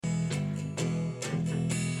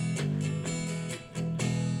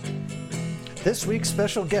This week's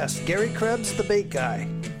special guest, Gary Krebs, the bait guy.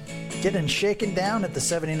 Getting shaken down at the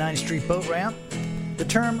 79th Street boat ramp, the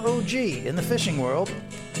term OG in the fishing world,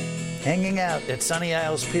 hanging out at Sunny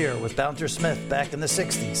Isles Pier with Bouncer Smith back in the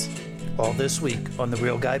 60s. All this week on the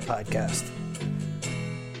Real Guy Podcast.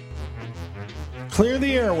 Clear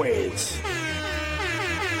the airways.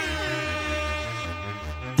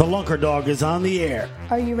 The Lunker Dog is on the air.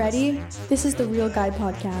 Are you ready? This is the Real Guy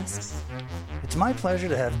Podcast. It's my pleasure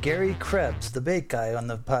to have Gary Krebs, the bait guy, on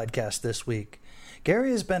the podcast this week.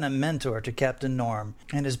 Gary has been a mentor to Captain Norm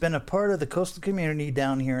and has been a part of the coastal community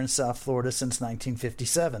down here in South Florida since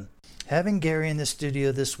 1957. Having Gary in the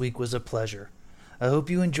studio this week was a pleasure. I hope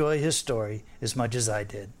you enjoy his story as much as I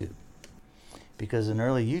did. Because in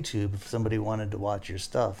early YouTube, if somebody wanted to watch your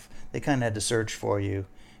stuff, they kind of had to search for you,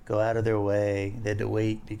 go out of their way. They had to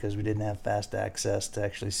wait because we didn't have fast access to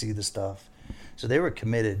actually see the stuff. So they were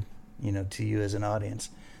committed, to you as an audience.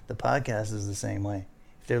 The podcast is the same way.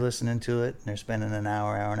 If they're listening to it and they're spending an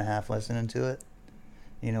hour and a half listening to it,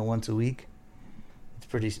 once a week, it's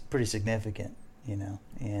pretty significant,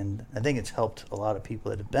 And I think it's helped a lot of people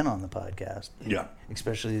that have been on the podcast. Yeah.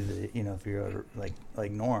 Especially if you're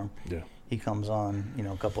like Norm. Yeah. He comes on,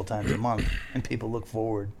 a couple times a month, and people look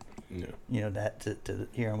forward, to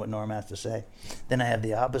hearing what Norm has to say. Then I have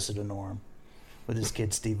the opposite of Norm, with his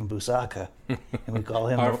kid Stephen Busaka, and we call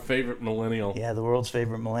him our favorite millennial. Yeah, the world's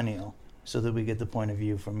favorite millennial, so that we get the point of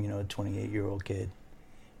view from a 28-year-old kid,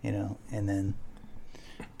 and then,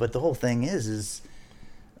 but the whole thing is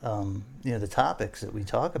the topics that we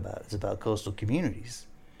talk about is about coastal communities,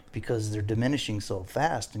 because they're diminishing so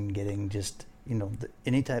fast and getting just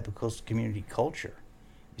any type of coastal community culture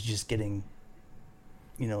is just getting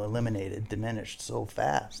eliminated, diminished so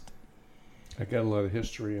fast. I got a lot of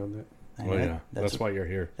history on that. Oh, yeah. That's why you're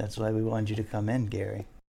here. That's why we wanted you to come in, Gary.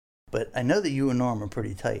 But I know that you and Norm are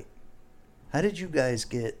pretty tight. How did you guys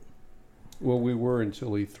get... Well, we were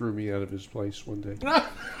until he threw me out of his place one day.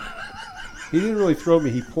 He didn't really throw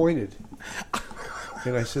me. He pointed.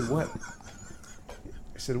 And I said, what?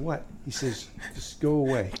 I said, what? He says, just go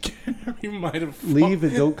away. You might have... Leave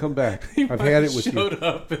and don't come back. I've had it with you. showed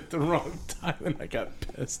up at the wrong time and I got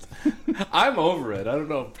pissed. I'm over it. I don't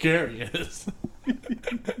know if Gary is.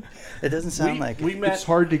 It doesn't sound like we it. met. It's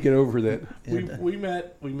hard to get over that. We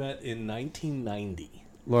met in 1990.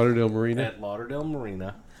 Lauderdale Marina? At Lauderdale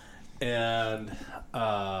Marina. And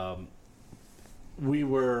we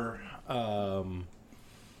were... I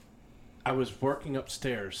was working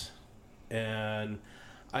upstairs and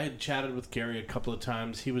I had chatted with Gary a couple of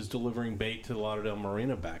times. He was delivering bait to the Lauderdale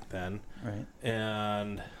Marina back then. Right.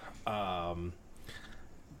 And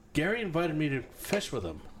Gary invited me to fish with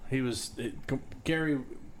him. Gary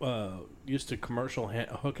used to commercial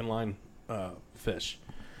hook and line fish.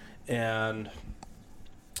 But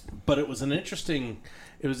it was an interesting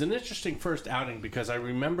first outing because I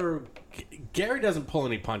remember Gary doesn't pull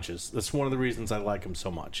any punches. That's one of the reasons I like him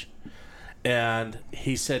so much. And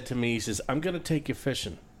he said to me, he says, I'm going to take you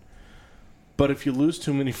fishing. But if you lose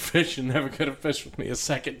too many fish, you're never going to fish with me a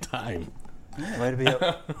second time. Yeah, way to be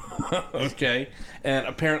up. Okay. And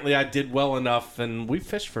apparently I did well enough, and we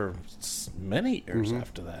fished for many years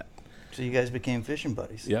after that. So you guys became fishing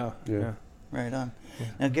buddies. Yeah. Right on. Yeah.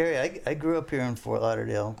 Now, Gary, I grew up here in Fort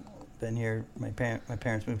Lauderdale. Been here. My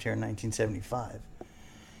parents moved here in 1975,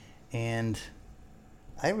 and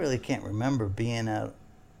I really can't remember being out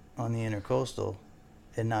on the Intercoastal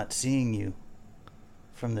and not seeing you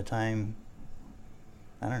from the time.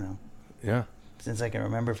 I don't know. Yeah. Since I can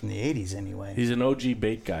remember from the 80s, anyway. He's an OG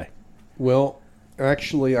bait guy. Well,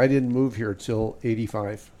 actually, I didn't move here till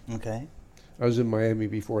 85. Okay. I was in Miami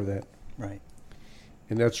before that. Right.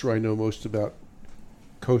 And that's where I know most about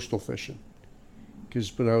coastal fishing.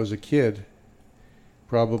 Because when I was a kid,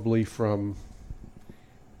 probably from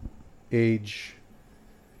age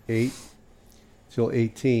 8 till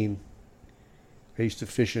 18, I used to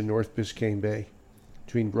fish in North Biscayne Bay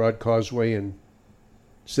between Broad Causeway and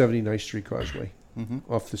 79th Street Causeway,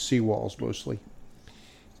 off the seawalls mostly.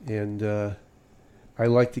 And I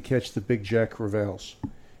like to catch the big jack crevalles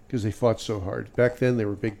because they fought so hard. Back then they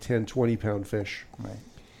were big 10, 20-pound fish. Right.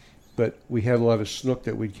 But we had a lot of snook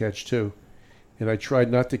that we'd catch too. And I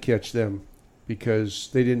tried not to catch them because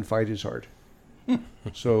they didn't fight as hard.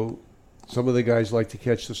 So some of the guys like to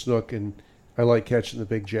catch the snook, and I like catching the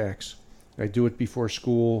big jacks. I do it before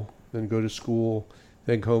school, then go to school,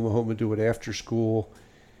 then come home and do it after school.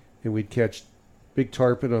 And we'd catch big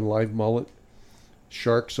tarpon on live mullet,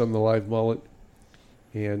 sharks on the live mullet.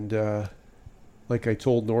 And like I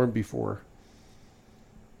told Norm before,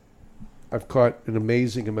 I've caught an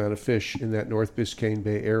amazing amount of fish in that North Biscayne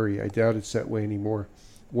Bay area. I doubt it's that way anymore.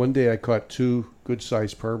 one day I caught 2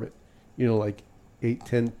 good-sized permit, like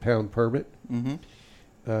 8-10 pound permit.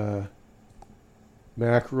 Mm-hmm.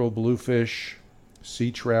 Mackerel, bluefish,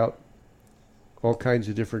 sea trout, all kinds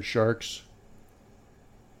of different sharks.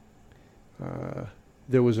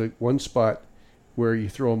 There was one spot where you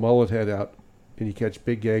throw a mullet head out and you catch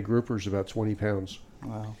big gag groupers about 20 pounds.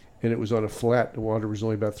 Wow. And it was on a flat. The water was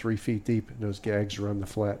only about 3 feet deep, and those gags are on the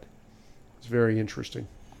flat. It's very interesting.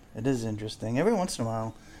 It is interesting. Every once in a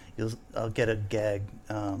while, I'll get a gag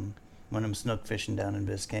when I'm snook fishing down in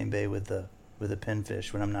Biscayne Bay with a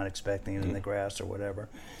pinfish when I'm not expecting it in the grass or whatever.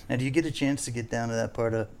 Now, do you get a chance to get down to that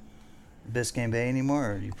part of Biscayne Bay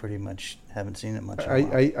anymore, or you pretty much haven't seen it much?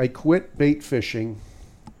 I quit bait fishing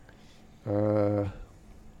in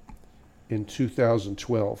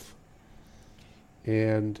 2012,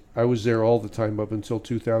 and I was there all the time up until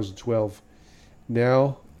 2012.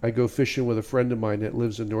 Now I go fishing with a friend of mine that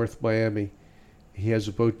lives in North Miami. He has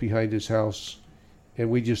a boat behind his house,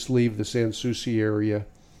 and we just leave the Sans Souci area,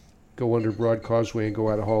 go under Broad Causeway, and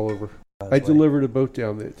go out of Haulover. I delivered a boat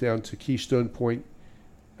down to Keystone Point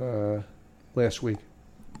last week.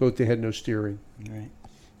 Boat that had no steering. Right.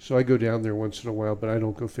 So I go down there once in a while, but I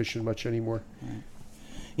don't go fishing much anymore. Right.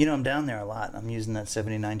 I'm down there a lot. I'm using that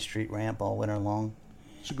 79th Street ramp all winter long.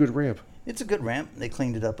 It's a good ramp. It's a good ramp. They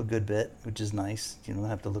cleaned it up a good bit, which is nice. You don't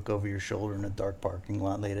have to look over your shoulder in a dark parking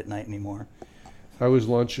lot late at night anymore. I was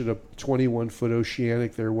launching a 21-foot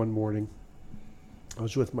Oceanic there one morning. I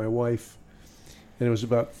was with my wife, and it was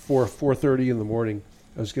about 4:30 in the morning.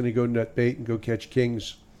 I was going to go net bait and go catch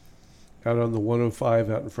kings out on the 105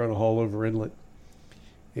 out in front of Haulover Inlet.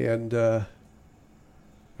 And I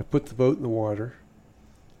put the boat in the water,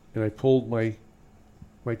 and I pulled my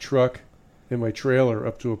truck and my trailer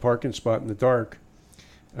up to a parking spot in the dark.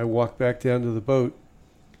 I walked back down to the boat,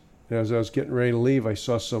 and as I was getting ready to leave, I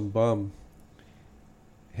saw some bum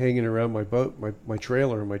hanging around my boat, my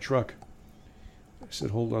trailer and my truck. I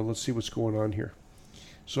said, hold on, let's see what's going on here.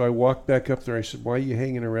 So I walked back up there. I said, why are you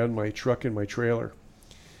hanging around my truck and my trailer?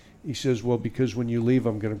 He says, well, because when you leave,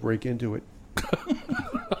 I'm going to break into it.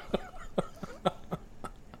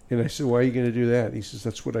 And I said, why are you going to do that? And he says,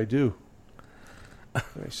 that's what I do.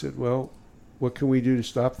 And I said, well, what can we do to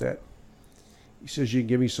stop that? He says, you can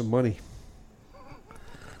give me some money.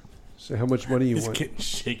 So how much money you He's want? getting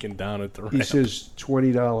shaken down at the ramp. He says,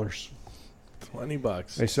 $20.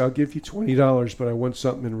 $20. I said, I'll give you $20, but I want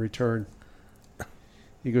something in return.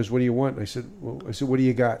 He goes, what do you want? And I said, what do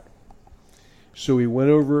you got? So he went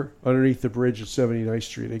over underneath the bridge at 79th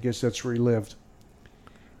Street. I guess that's where he lived.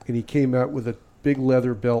 And he came out with a big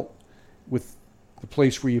leather belt with the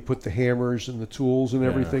place where you put the hammers and the tools and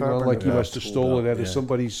everything on, like he must have stolen it out of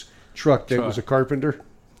somebody's truck that was a carpenter.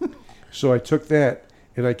 So I took that,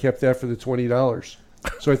 and I kept that for the $20.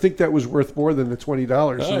 So I think that was worth more than the $20.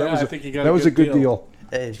 So that was a good deal.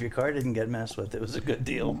 Hey, if your car didn't get messed with, it was a good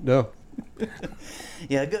deal. No.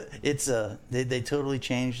 Yeah, it's they totally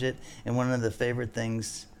changed it, and one of the favorite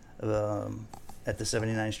things at the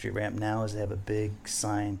 79th Street ramp now is they have a big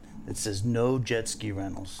sign that says no jet ski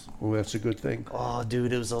rentals. Well, that's a good thing. Oh,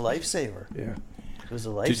 dude, it was a lifesaver. Yeah, it was a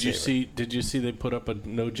lifesaver. Did you see they put up a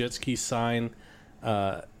no jet ski sign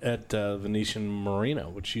at Venetian Marina,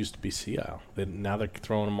 which used to be Sea Isle? Now they're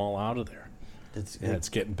throwing them all out of there. It's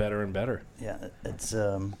getting better and better. Yeah, it's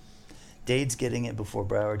Dade's getting it before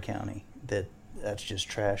Broward County. That's just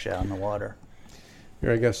trash out in the water.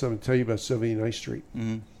 Here, I got something to tell you about 79th Street.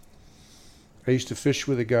 Mm-hmm. I used to fish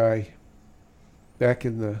with a guy back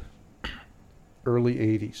in the early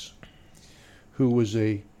 80s who was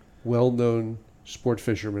a well-known sport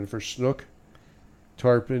fisherman for snook,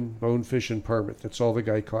 tarpon, bonefish, and permit. That's all the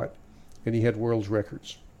guy caught. And he had world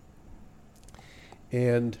records.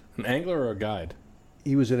 And an angler or a guide?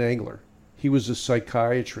 He was an angler. He was a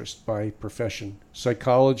psychiatrist by profession.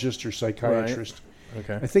 Psychologist or psychiatrist. Right.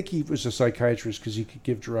 Okay. I think he was a psychiatrist because he could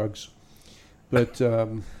give drugs. But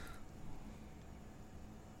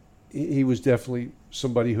he was definitely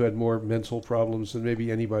somebody who had more mental problems than maybe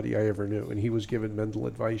anybody I ever knew. And he was given mental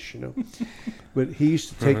advice, But he used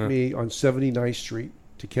to take me on 79th Street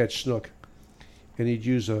to catch snook. And he'd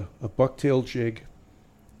use a bucktail jig,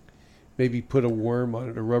 maybe put a worm on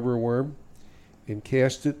it, a rubber worm, and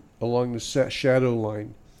cast it along the shadow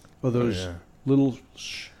line of those little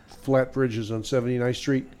flat bridges on 79th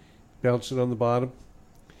Street, bounce it on the bottom.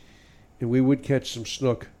 And we would catch some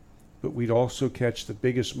snook, but we'd also catch the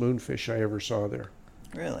biggest moonfish I ever saw there.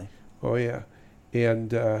 Really? Oh, yeah.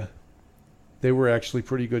 And they were actually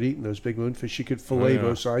pretty good eating, those big moonfish. You could fillet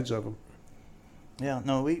both sides of them. Yeah,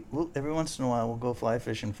 no, we'll, every once in a while we'll go fly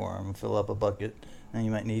fishing for them and fill up a bucket, and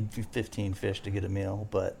you might need 15 fish to get a meal,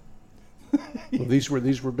 but Well, these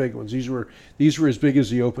were big ones. These were as big as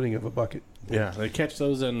the opening of a bucket. Yeah, they catch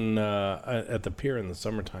those in at the pier in the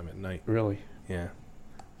summertime at night. Really. Yeah,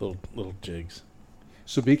 little jigs.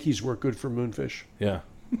 Sabikis were good for moonfish. Yeah.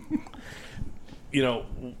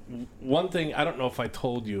 One thing, I don't know if I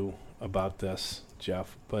told you about this,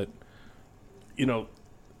 Jeff, but,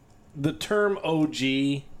 the term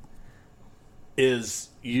OG is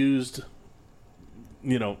used,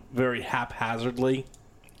 very haphazardly,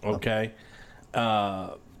 okay,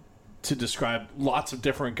 to describe lots of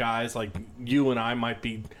different guys. Like you and I might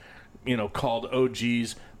be, called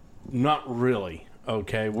OGs. Not really,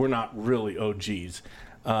 okay? We're not really OGs.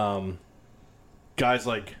 Guys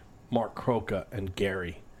like Mark Croca and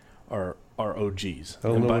Gary are OGs. I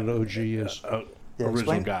don't know what an OG is.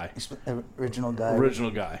 Original guy. Original guy.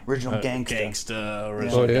 Original guy. Original gangsta. Gangsta,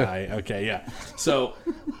 original guy. Okay, yeah. So,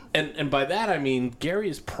 and by that I mean Gary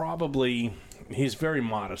is probably, he's very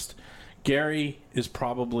modest. Gary is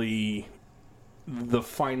probably the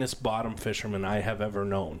finest bottom fisherman I have ever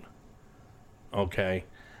known. Okay?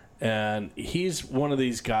 And he's one of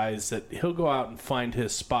these guys that he'll go out and find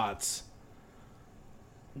his spots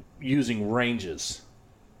using ranges.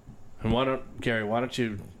 And why don't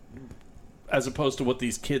you, as opposed to what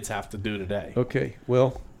these kids have to do today? Okay,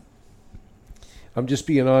 well, I'm just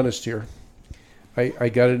being honest here. I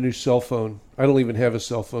got a new cell phone. I don't even have a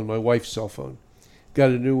cell phone, my wife's cell phone.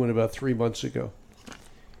 Got a new one about 3 months ago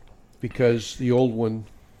because the old one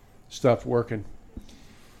stopped working.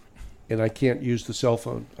 And I can't use the cell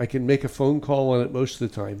phone. I can make a phone call on it most of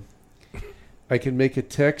the time. I can make a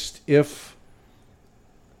text if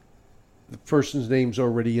the person's name's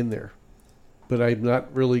already in there. But I'm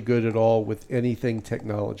not really good at all with anything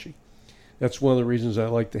technology. That's one of the reasons I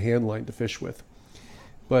like the hand line to fish with.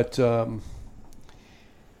 But a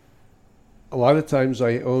lot of times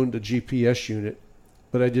I owned a GPS unit,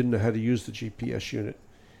 but I didn't know how to use the GPS unit.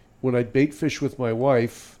 When I'd bait fish with my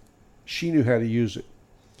wife, she knew how to use it.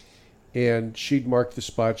 And she'd mark the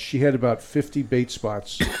spots. She had about 50 bait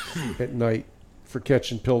spots at night for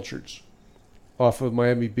catching pilchards off of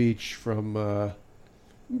Miami Beach from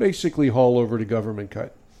basically Hall over to Government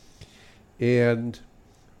Cut. And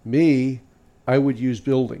me, I would use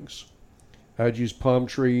buildings. I'd use palm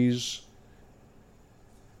trees,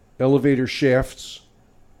 elevator shafts.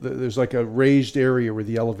 There's like a raised area where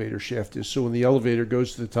the elevator shaft is. So when the elevator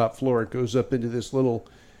goes to the top floor, it goes up into this little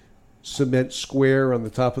cement square on the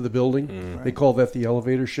top of the building. They call that the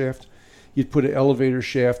elevator shaft. You'd put an elevator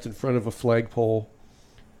shaft in front of a flagpole.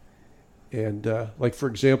 And like, for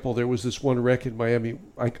example, there was this one wreck in Miami.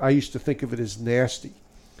 I used to think of it as nasty.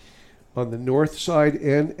 On the north side,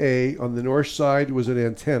 NA, on the north side was an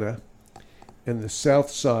antenna, and the south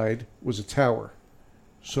side was a tower.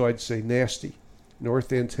 So I'd say nasty.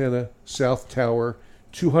 North antenna, south tower,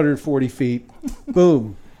 240 feet,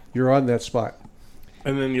 boom, you're on that spot.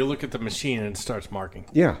 And then you look at the machine and it starts marking.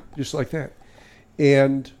 Yeah, just like that.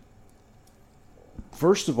 And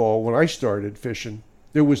first of all, when I started fishing,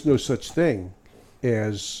 there was no such thing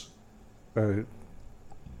as LORAN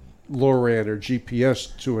or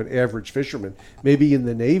GPS to an average fisherman. Maybe in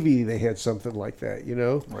the Navy they had something like that,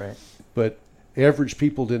 Right. But average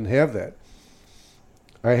people didn't have that.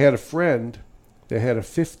 I had a friend that had a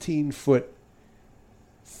 15-foot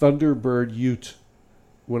Thunderbird Ute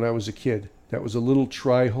when I was a kid. That was a little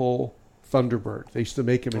tri-hole Thunderbird. They used to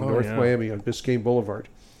make them in North Miami on Biscayne Boulevard.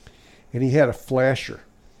 And he had a flasher,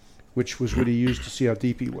 which was what he used to see how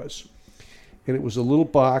deep he was. And it was a little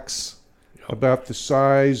box about the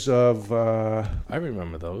size of... I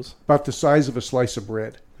remember those. About the size of a slice of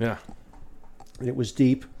bread. Yeah. And it was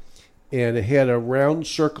deep. And it had a round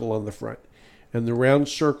circle on the front. And the round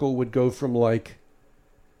circle would go from like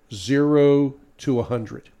 0 to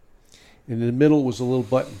 100. And in the middle was a little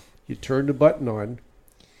button. You turn the button on,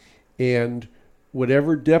 and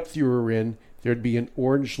whatever depth you were in, there'd be an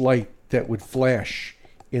orange light that would flash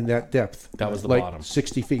in that depth. That was the like bottom.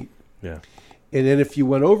 60 feet. Yeah. And then if you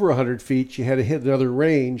went over 100 feet, you had to hit another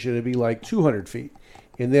range, and it'd be like 200 feet.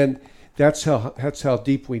 And then that's how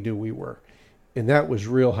deep we knew we were. And that was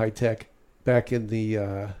real high tech back in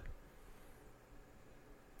the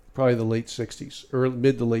probably the late 60s, or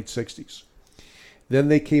mid to late 60s. Then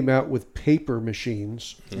they came out with paper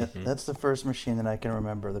machines. Yeah, that's the first machine that I can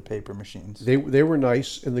remember, the paper machines. They were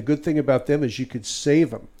nice, and the good thing about them is you could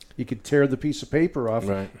save them. You could tear the piece of paper off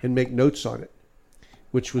and make notes on it,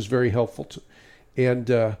 which was very helpful.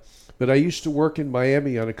 But I used to work in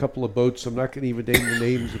Miami on a couple of boats. I'm not going to even name the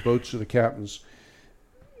names of the boats or the captains.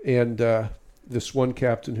 And this one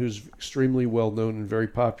captain who's extremely well known and very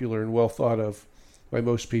popular and well thought of by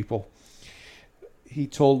most people, he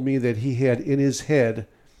told me that he had in his head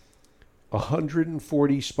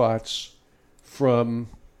 140 spots from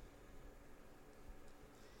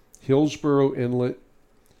Hillsborough Inlet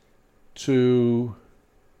to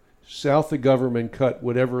south of Government Cut,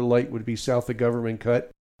 whatever light would be south of Government Cut.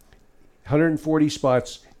 140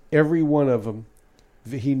 spots, every one of them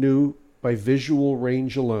he knew by visual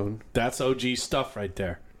range alone. That's OG stuff right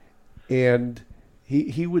there. And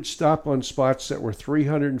he would stop on spots that were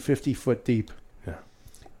 350 foot deep. Yeah.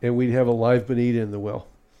 And we'd have a live bonita in the well.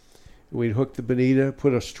 We'd hook the bonita,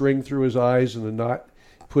 put a string through his eyes and a knot,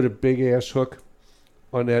 put a big-ass hook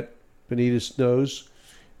on that bonita's nose.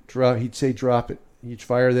 He'd say, drop it. He'd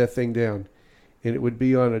fire that thing down. And it would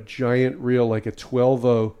be on a giant reel, like a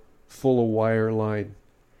 12-0, full of wire line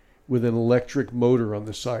with an electric motor on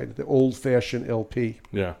the side, the old-fashioned LP.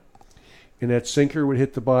 Yeah. And that sinker would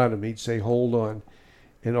hit the bottom. He'd say, hold on.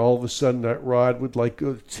 And all of a sudden, that rod would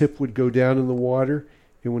the tip would go down in the water.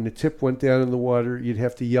 And when the tip went down in the water, you'd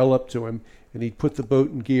have to yell up to him. And he'd put the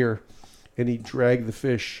boat in gear. And he'd drag the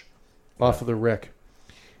fish off of the wreck.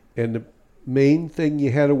 And the main thing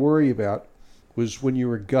you had to worry about was when you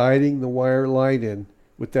were guiding the wire line in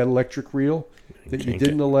with that electric reel, that you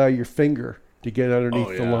didn't allow your finger to get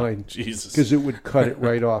underneath the line. Jesus. Because it would cut it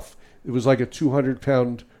right off. It was like a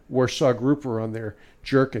 200-pound Warsaw grouper on there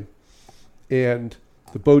jerking. And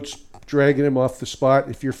the boat's dragging him off the spot.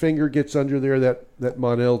 If your finger gets under there, that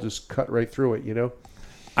Monel just cut right through it, you know?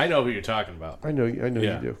 I know who you're talking about. I know Yeah.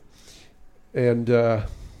 you do. And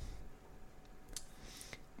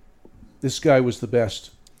this guy was the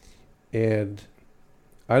best. And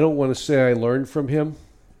I don't want to say I learned from him.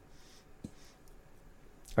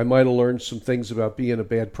 I might have learned some things about being a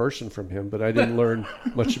bad person from him, but I didn't learn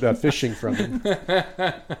much about fishing from him.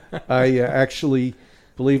 I actually,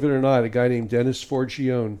 believe it or not, a guy named Dennis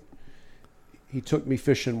Forgione, he took me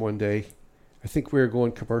fishing one day. I think we were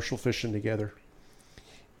going commercial fishing together.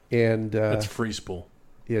 And That's free spool.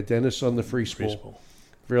 yeah, Dennis on the free spool.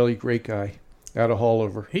 Really great guy, out of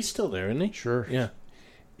Haulover. He's still there, isn't he? Sure. Yeah.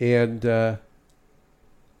 And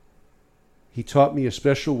he taught me a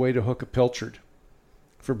special way to hook a pilchard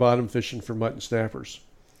for bottom fishing for mutton snappers.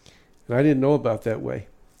 And I didn't know about that way.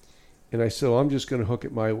 And I said, well, I'm just going to hook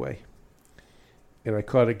it my way. And I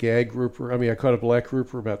caught a I caught a black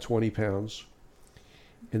grouper about 20 pounds.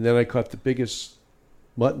 And then I caught the biggest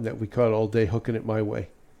mutton that we caught all day hooking it my way.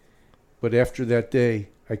 But after that day,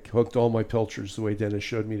 I hooked all my pilchards the way Dennis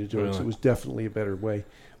showed me to do it. So it was definitely a better way.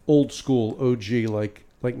 Old school OG like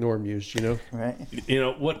Norm used, you know? Right. You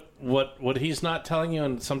know what he's not telling you,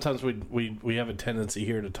 and sometimes we have a tendency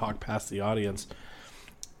here to talk past the audience.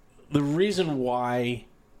 The reason why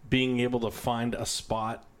being able to find a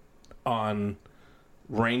spot on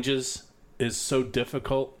ranges is so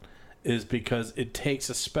difficult is because it takes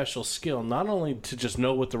a special skill, not only to just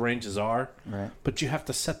know what the ranges are, Right. but you have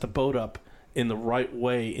to set the boat up in the right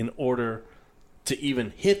way in order to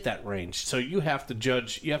even hit that range. So you have to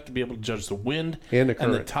be able to judge the wind And the the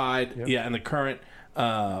current. tide, Yep. and the current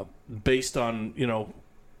based on,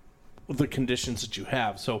 the conditions that you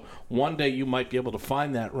have. So one day you might be able to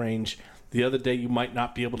find that range. The other day you might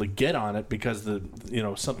not be able to get on it because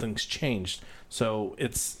something's changed. So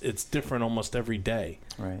it's different almost every day.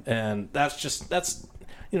 Right. And that's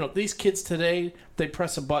these kids today, they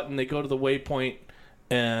press a button, they go to the waypoint,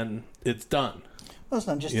 and it's done. Well, it's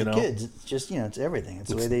not just You the know? kids. It's just, it's everything. It's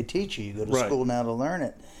the way they teach you. You go to Right. school now to learn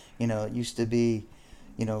it. It used to be,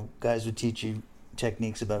 guys would teach you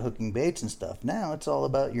techniques about hooking baits and stuff. Now it's all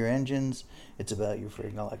about your engines. It's about your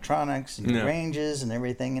freaking electronics and your Yeah. ranges and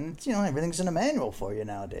everything. And, it's, everything's in a manual for you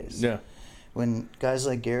nowadays. Yeah. When guys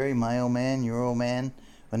like Gary, my old man, your old man,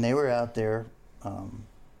 when they were out there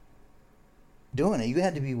doing it, you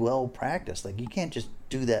had to be well practiced. Like, you can't just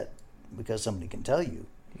do that because somebody can tell you.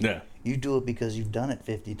 Yeah. You do it because you've done it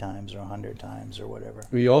 50 times or 100 times or whatever.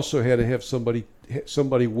 We also had to have somebody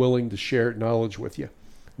willing to share knowledge with you.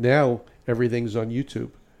 Now everything's on YouTube.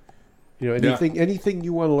 Anything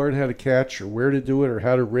you want to learn how to catch or where to do it or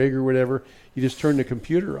how to rig or whatever, you just turn the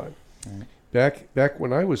computer on. Right. Back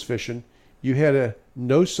when I was fishing, you had to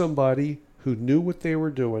know somebody who knew what they were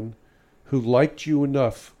doing, who liked you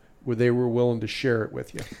enough where they were willing to share it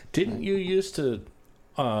with you. Didn't you used to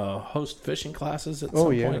host fishing classes at Oh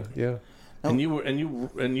some yeah, point? yeah, And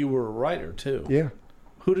you were a writer too. yeah.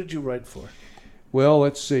 Who did you write for? Well,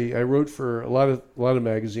 let's see. I wrote for a lot of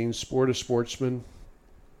magazines. Sport of Sportsman.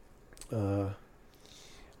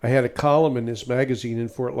 I had a column in this magazine in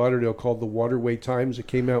Fort Lauderdale called the Waterway Times. It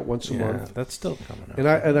came out once a month, That's still coming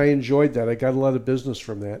out. and I enjoyed that. I got a lot of business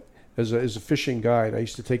from that as a fishing guide. I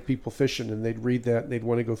used to take people fishing, and they'd read that, and they'd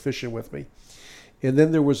want to go fishing with me. And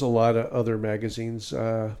then there was a lot of other magazines.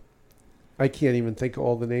 I I can't even think of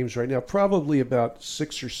all the names right now. Probably about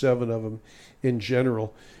 6 or 7 of them in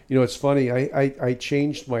general. You know, it's funny. I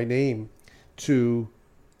changed my name to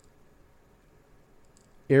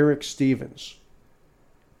Eric Stevens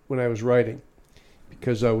when I was writing,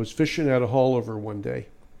 because I was fishing out of Haulover one day,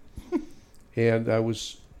 and I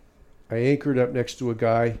anchored up next to a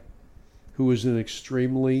guy who was an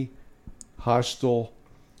extremely hostile,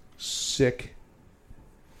 sick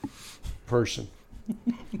person.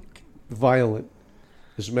 Violent.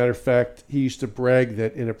 As a matter of fact, he used to brag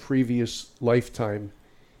that in a previous lifetime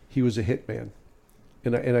he was a hitman.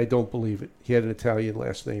 And I don't believe it. He had an Italian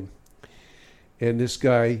last name. And this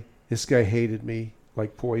guy hated me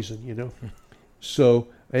like poison, you know. So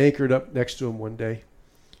I anchored up next to him one day,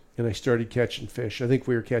 and I started catching fish. I think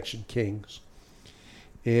we were catching kings.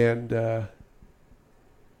 And I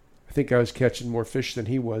think I was catching more fish than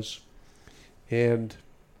he was. And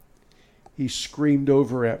he screamed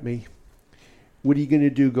over at me, "What are you going to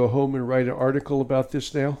do, go home and write an article about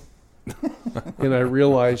this now?" And I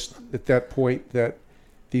realized at that point that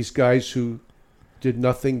these guys who did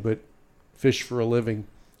nothing but fish for a living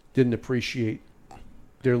didn't appreciate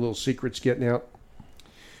their little secrets getting out.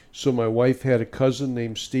 So my wife had a cousin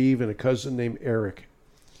named Steve and a cousin named Eric.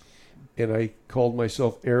 And I called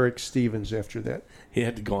myself Eric Stevens after that. He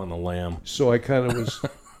had to go on the lam. So I kind of was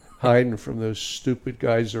hiding from those stupid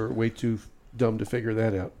guys that are way too dumb to figure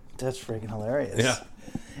that out. That's freaking hilarious. Yeah.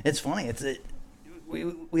 It's funny.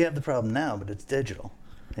 We have the problem now, but it's digital.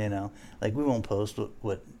 You know, like we won't post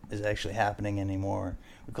what is actually happening anymore.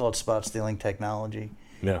 We call it spot stealing technology.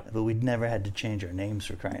 Yeah. But we'd never had to change our names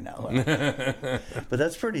for crying out loud. But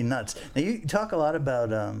that's pretty nuts. Now you talk a lot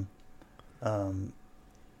about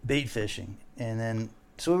bait fishing, and then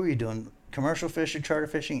so what were you doing? Commercial fishing, charter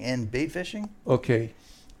fishing, and bait fishing? Okay.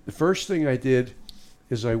 The first thing I did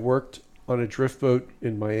is I worked on a drift boat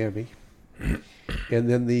in Miami, and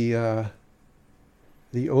then the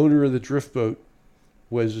owner of the drift boat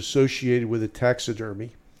was associated with a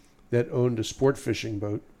taxidermy that owned a sport fishing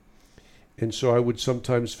boat. And so I would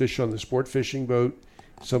sometimes fish on the sport fishing boat,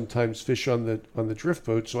 sometimes fish on the drift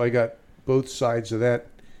boat. So I got both sides of that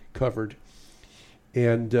covered.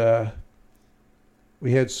 And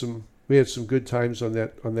we had some good times on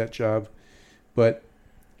that job. But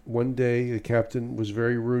one day the captain was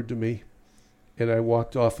very rude to me, and I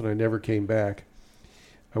walked off and I never came back.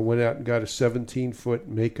 I went out and got a 17-foot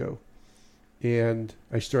Mako, and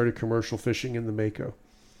I started commercial fishing in the Mako.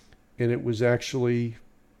 And it was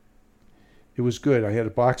good. I had a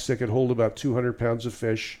box that could hold about 200 pounds of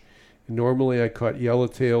fish. And normally I caught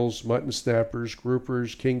yellowtails, mutton snappers,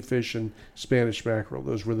 groupers, kingfish, and Spanish mackerel.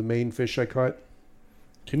 Those were the main fish I caught.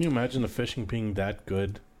 Can you imagine the fishing being that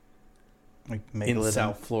good Like in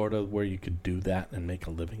South Florida where you could do that and make a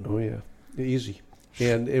living? Oh, yeah. Easy.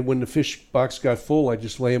 And when the fish box got full, I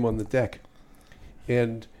just lay them on the deck.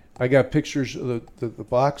 And I got pictures of the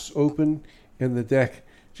box open and the deck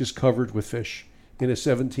just covered with fish in a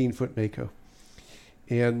 17-foot Mako.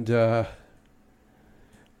 And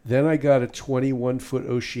then I got a 21-foot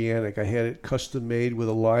Oceanic. I had it custom made with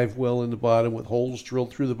a live well in the bottom with holes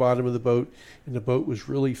drilled through the bottom of the boat. And the boat was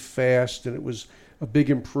really fast, and it was a big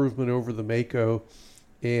improvement over the Mako.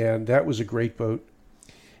 And that was a great boat.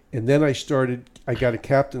 And then I got a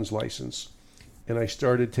captain's license, and I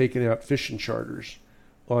started taking out fishing charters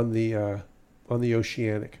on the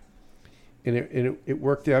Oceanic. And it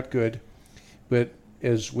worked out good. But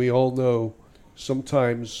as we all know,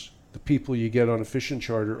 sometimes the people you get on a fishing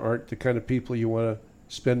charter aren't the kind of people you want to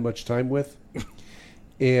spend much time with.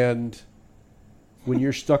 And when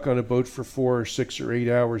you're stuck on a boat for 4 or 6 or 8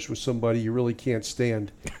 hours with somebody you really can't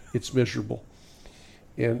stand, it's miserable.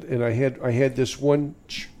 And I had this one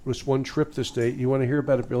trip this day. You want to hear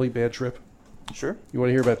about a really bad trip? Sure. You want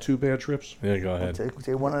to hear about 2 bad trips? Yeah, go ahead.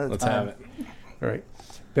 Take one at a Let's time. have it. All right.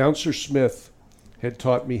 Bouncer Smith had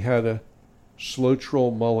taught me how to slow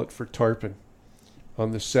troll mullet for tarpon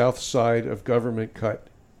on the south side of Government Cut,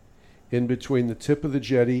 in between the tip of the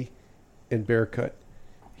jetty and Bear Cut.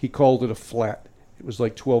 He called it a flat. It was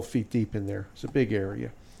like 12 feet deep in there. It's a big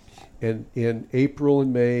area. And in April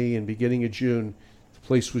and May and beginning of June, the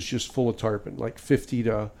place was just full of tarpon, like 50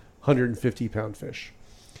 to 150 pound fish.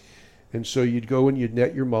 And so you'd go and you'd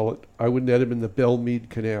net your mullet. I would net them in the Belmead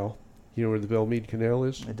Canal. You know where the Belmead Canal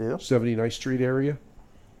is? I do. 79th Street area.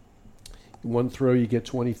 In one throw, you get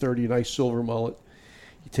 20, 30 nice silver mullet.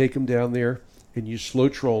 You take them down there and you slow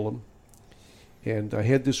troll them. And I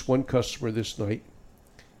had this one customer this night.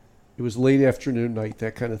 It was late afternoon, night,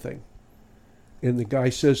 that kind of thing. And the guy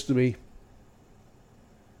says to me,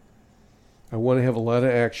 I want to have a lot of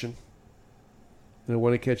action, and I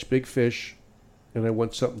want to catch big fish, and I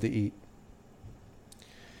want something to eat.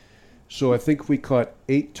 So I think we caught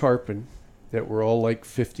 8 tarpon that were all like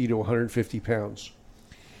 50 to 150 pounds.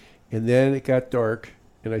 And then it got dark,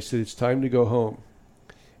 and I said, it's time to go home.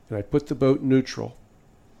 And I put the boat in neutral,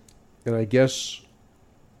 and I guess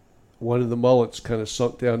one of the mullets kind of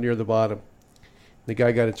sunk down near the bottom. The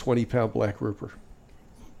guy got a 20-pound black grouper.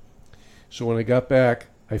 So when I got back,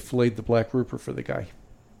 I filleted the black grouper for the guy.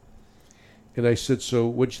 And I said, so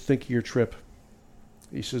what'd you think of your trip?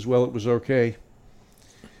 He says, well, it was okay.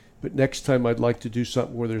 But next time I'd like to do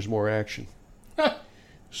something where there's more action.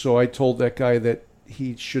 So I told that guy that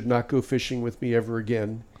he should not go fishing with me ever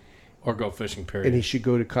again. Or go fishing, period. And he should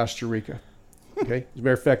go to Costa Rica. Okay? As a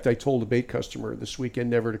matter of fact, I told a bait customer this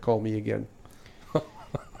weekend never to call me again.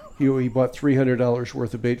 He bought $300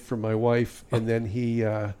 worth of bait from my wife, and then he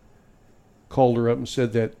called her up and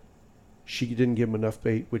said that she didn't give him enough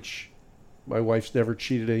bait, which my wife's never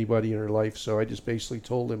cheated anybody in her life. So I just basically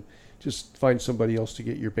told him, just find somebody else to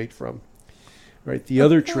get your bait from. Right? The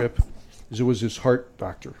other trip is it was his heart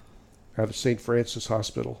doctor out of St. Francis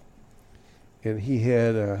Hospital. And he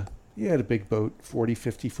had a big boat, 40,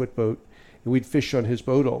 50-foot boat, and we'd fish on his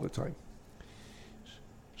boat all the time.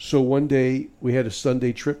 So one day we had a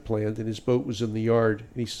Sunday trip planned, and his boat was in the yard,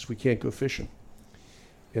 and he says, we can't go fishing.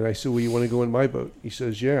 And I said, well, you want to go in my boat? He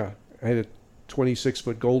says, yeah. I had a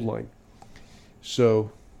 26-foot gold line.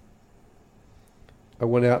 So I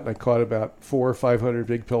went out and I caught about 400 or 500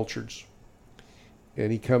 big pilchards.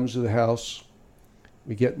 And he comes to the house.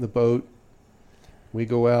 We get in the boat. We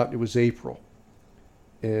go out. It was April.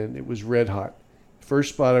 And it was red hot.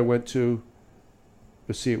 First spot I went to,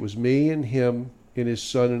 it was me and him and his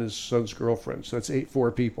son and his son's girlfriend. So that's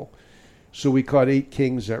 4 people. So we caught 8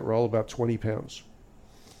 kings that were all about 20 pounds.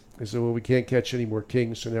 I said, well, we can't catch any more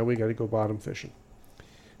kings, so now we got to go bottom fishing.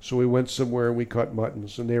 So we went somewhere and we caught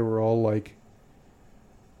muttons, and they were all like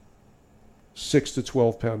 6 to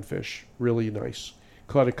 12 pound fish. Really nice.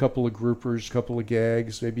 Caught a couple of groupers, a couple of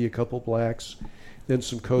gags, maybe a couple blacks. Then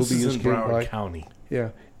some cobias came by. County. Yeah,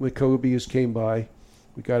 the cobias came by.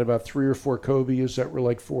 We got about 3 or 4 cobias that were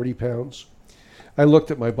like 40 pounds. I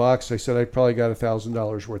looked at my box. I said, I probably got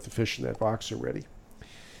 $1,000 worth of fish in that box already.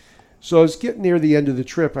 So I was getting near the end of the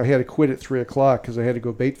trip. I had to quit at 3 o'clock because I had to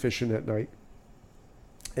go bait fishing that night.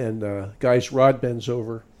 And guy's rod bends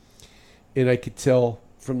over, and I could tell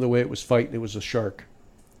from the way it was fighting, it was a shark.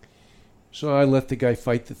 So I let the guy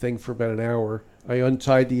fight the thing for about an hour. I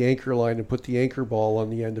untied the anchor line and put the anchor ball on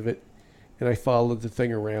the end of it, and I followed the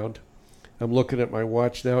thing around. I'm looking at my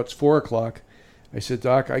watch now. It's 4 o'clock. I said,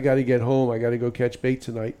 Doc, I got to get home. I got to go catch bait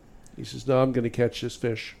tonight. He says, no, I'm going to catch this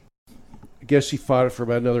fish. I guess he fought it for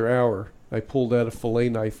about another hour. I pulled out a fillet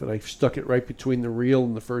knife, and I stuck it right between the reel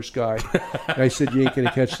and the first guy. And I said, you ain't going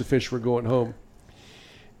to catch the fish. We're going home.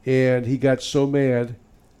 And he got so mad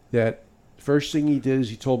that the first thing he did is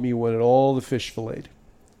he told me he wanted all the fish filleted.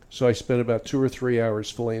 So I spent about 2 or 3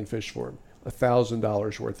 hours filleting fish for him,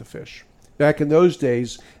 $1,000 worth of fish. Back in those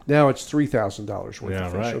days, now it's $3,000 worth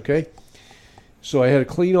of fish, right. Okay? So I had to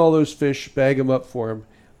clean all those fish, bag them up for him.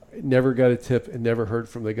 Never got a tip and never heard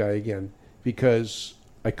from the guy again because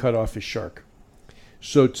I cut off his shark.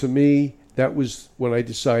 So to me, that was when I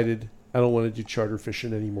decided I don't want to do charter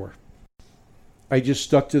fishing anymore. I just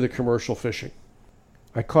stuck to the commercial fishing.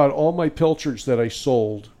 I caught all my pilchards that I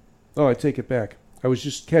sold. Oh, I take it back. I was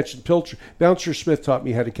just catching pilchards. Bouncer Smith taught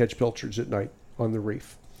me how to catch pilchards at night on the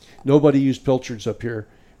reef. Nobody used pilchards up here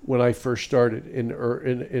when I first started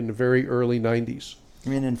in the very early 90s.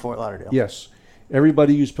 You mean in Fort Lauderdale? Yes.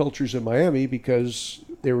 Everybody used pilchards in Miami because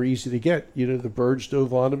they were easy to get. You know, the birds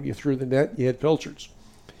dove on them. You threw the net, you had pilchards.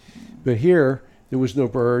 But here, there was no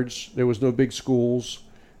birds. There was no big schools.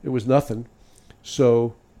 There was nothing.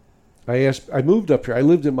 So I moved up here. I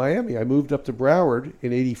lived in Miami. I moved up to Broward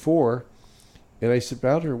in 84. And I said,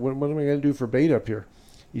 Bouncer, what am I going to do for bait up here?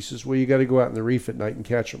 He says, well, you got to go out in the reef at night and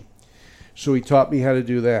catch them. So he taught me how to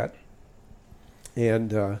do that.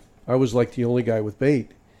 And I was like the only guy with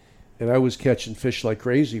bait. And I was catching fish like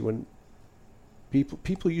crazy when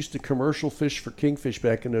people used to commercial fish for kingfish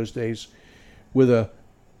back in those days with a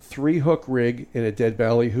 3-hook rig and a dead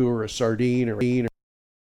ballyhoo or a sardine or and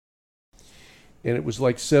it was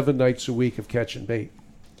like 7 nights a week of catching bait.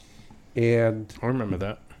 And I remember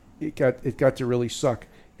that. It got to really suck.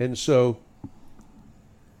 And so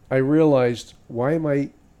I realized, why am I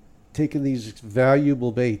taking these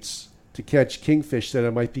valuable baits to catch kingfish that I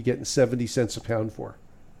might be getting 70 cents a pound for?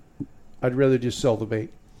 I'd rather just sell the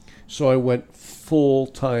bait. So I went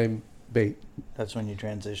full-time bait. That's when you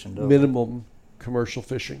transitioned over. Minimum commercial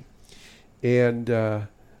fishing. And I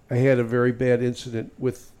had a very bad incident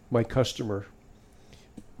with my customer,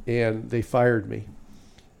 and they fired me.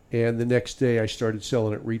 And the next day I started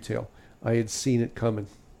selling at retail. I had seen it coming.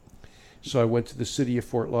 So I went to the city of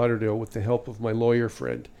Fort Lauderdale with the help of my lawyer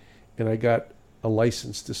friend, and I got a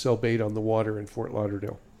license to sell bait on the water in Fort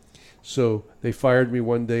Lauderdale. So they fired me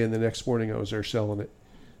one day, and the next morning I was there selling it.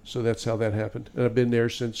 So that's how that happened. And I've been there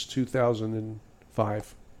since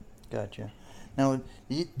 2005. Gotcha. Now,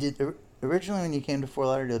 originally when you came to Fort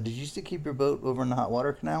Lauderdale, did you used to keep your boat over in the hot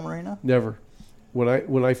water canal marina? Never.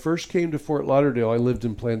 When I first came to Fort Lauderdale, I lived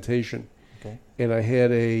in Plantation. Okay. And I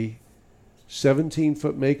had a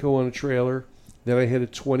 17-foot Mako on a trailer. Then I had a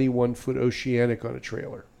 21-foot Oceanic on a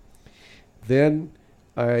trailer. Then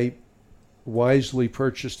I wisely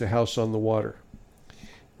purchased a house on the water.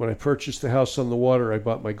 When I purchased the house on the water, I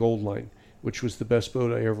bought my Gold Line, which was the best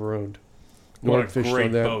boat I ever owned. What a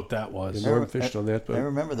great boat that was. And Norm fished on that boat. I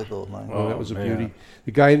remember the Gold Line. Oh, that was a man. beauty.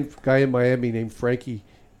 The guy in Miami named Frankie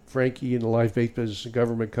in the live bait business, the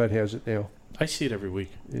Government Cut, has it now. I see it every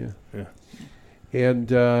week. Yeah. Yeah. And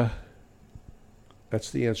that's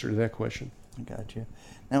the answer to that question. I got you.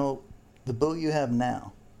 Now, the boat you have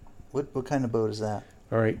now, what kind of boat is that?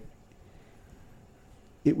 All right.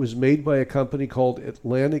 It was made by a company called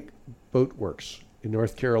Atlantic Boat Works in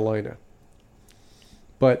North Carolina.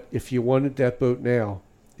 But if you wanted that boat now,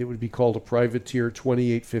 it would be called a Privateer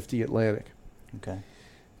 2850 Atlantic. Okay.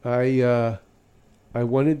 I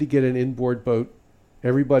wanted to get an inboard boat.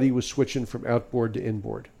 Everybody was switching from outboard to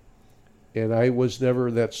inboard. And I was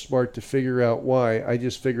never that smart to figure out why. I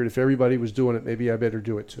just figured if everybody was doing it, maybe I better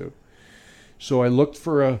do it too. So I looked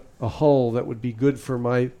for a hull that would be good for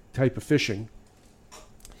my type of fishing.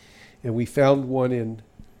 And we found one in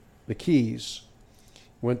the Keys.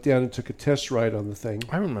 Went down and took a test ride on the thing.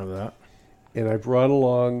 I remember that. And I brought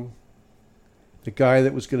along the guy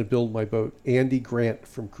that was going to build my boat, Andy Grant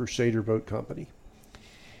from Crusader Boat Company.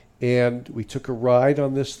 And we took a ride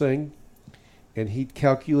on this thing, and he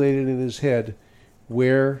calculated in his head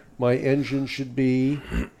where my engine should be,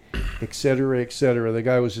 et cetera, et cetera. The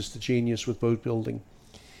guy was just a genius with boat building.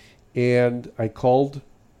 And I called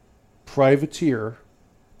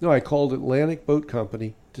I called Atlantic Boat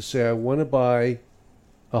Company to say I want to buy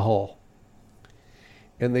a hull.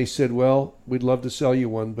 And they said, well, we'd love to sell you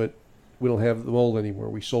one, but we don't have the mold anymore.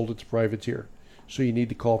 We sold it to Privateer. So you need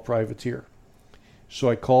to call Privateer. So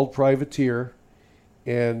I called Privateer,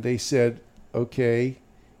 and they said, okay,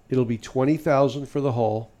 it'll be $20,000 for the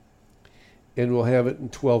hull, and we'll have it in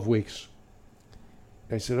 12 weeks.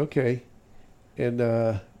 I said, okay. And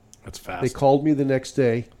That's fast. they called me the next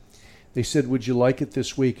day. They said, would you like it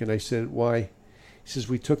this week? And I said, why? He says,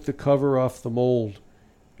 we took the cover off the mold,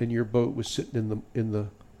 and your boat was sitting in the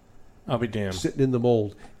I'll be damned. sitting in the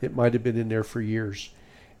mold. It might have been in there for years.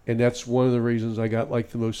 And that's one of the reasons I got like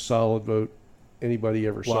the most solid boat anybody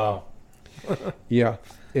ever saw. Wow. Yeah.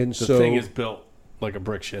 And The so thing is built like a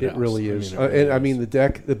brick shit house. it really is. it really And I mean, the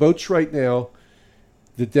deck, the boats right now,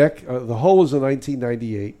 the deck, the hull was in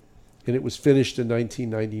 1998, and it was finished in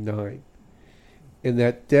 1999. And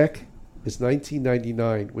that deck is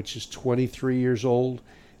 1999, which is 23 years old.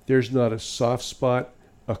 There's not a soft spot,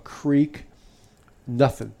 a creak,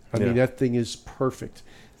 nothing. I mean, that thing is perfect.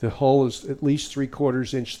 The hull is at least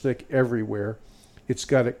 3/4 inch thick everywhere. It's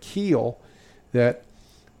got a keel that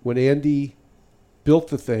when Andy built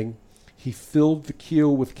the thing, he filled the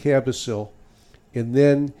keel with Cabosil, and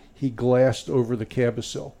then he glassed over the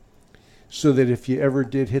Cabosil so that if you ever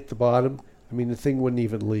did hit the bottom, I mean, the thing wouldn't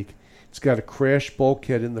even leak. It's got a crash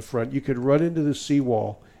bulkhead in the front. You could run into the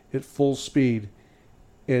seawall at full speed,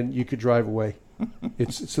 and you could drive away.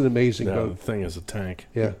 It's an amazing the boat. thing is a tank.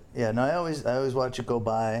 Yeah. Yeah, no, I always watch it go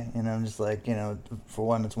by, and I'm just like, for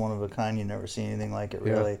one, it's one of a kind. You never see anything like it,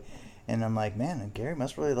 really. And I'm like, man, Gary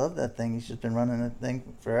must really love that thing. He's just been running that thing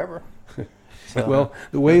forever. So, Well,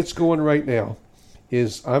 the way it's going right now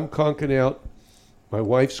is I'm conking out, my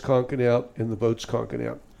wife's conking out, and the boat's conking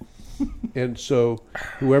out. And so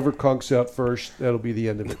whoever conks out first, that'll be the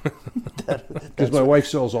end of it. Because my wife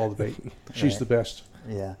sells all the bait. She's Right. the best.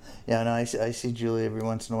 yeah, no, I see Julie every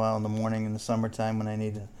once in a while in the morning in the summertime when I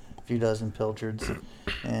need a few dozen pilchards,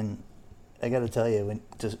 and I got to tell you,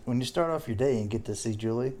 when you start off your day and get to see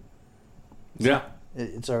Julie, Yeah.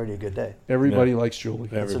 it's already a good day. Everybody Yeah. likes Julie.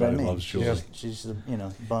 That's what I Everybody mean. loves Julie. She's a,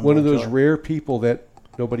 bundle One of those joy. rare people that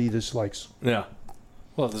nobody dislikes. Yeah.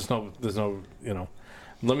 Well, there's no,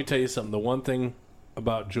 Let me tell you something. The one thing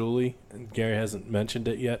about Julie, and Gary hasn't mentioned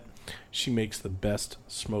it yet, she makes the best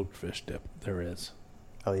smoked fish dip there is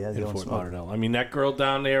Oh yeah, in the old Fort smoke. Lauderdale. I mean, that girl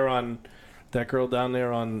down there on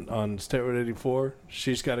State Road 84,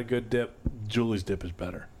 she's got a good dip. Julie's dip is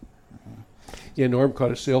better. Yeah, Norm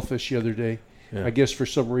caught a sailfish the other day. Yeah. I guess for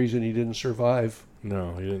some reason he didn't survive.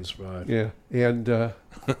 No, he didn't survive. Yeah, and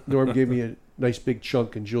Norm gave me a nice big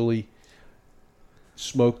chunk, and Julie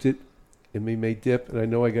smoked it, and we made dip. And I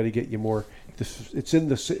know I got to get you more. It's in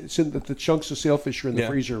the chunks of sailfish are in the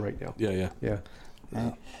freezer right now. Yeah.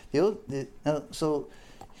 So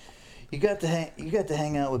you got to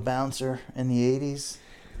hang out with Bouncer in the 80s.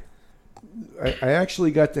 I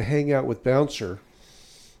actually got to hang out with Bouncer.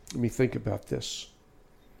 Let me think about this.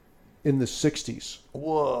 In the 60s.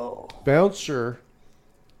 Whoa. Bouncer,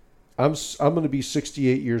 I'm going to be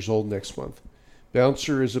 68 years old next month.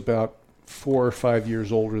 Bouncer is about 4 or 5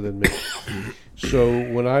 years older than me. So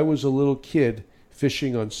when I was a little kid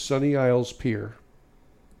fishing on Sunny Isles Pier,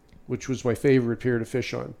 which was my favorite pier to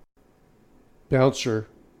fish on, Bouncer,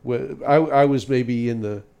 I was maybe in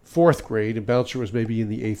the 4th grade, and Bouncer was maybe in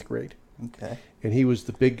the 8th grade. Okay. And he was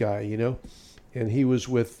the big guy, and he was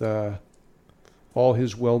with all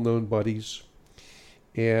his well-known buddies.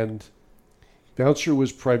 And Bouncer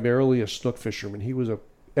was primarily a snook fisherman. He was an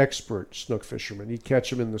expert snook fisherman. He'd catch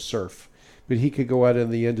them in the surf, but he could go out on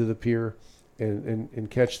the end of the pier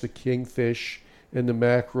and catch the kingfish and the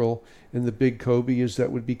mackerel and the big cobias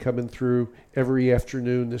that would be coming through every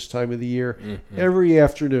afternoon this time of the year. Mm-hmm. Every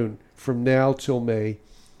afternoon from now till May,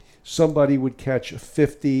 somebody would catch a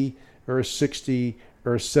 50 or a 60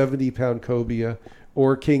 or a 70-pound cobia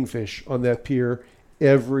or kingfish on that pier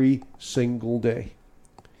every single day.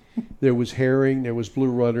 There was herring, there was blue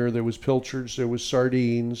runner, there was pilchards, there was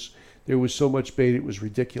sardines. There was so much bait, it was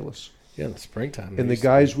ridiculous. Yeah, in the springtime. And the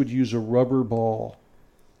guys would use a rubber ball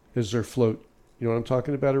as their float. You know what I'm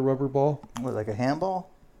talking about, a rubber ball? What, like a handball?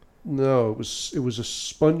 No, it was a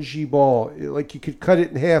spongy ball. Like you could cut it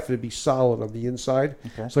in half and it'd be solid on the inside.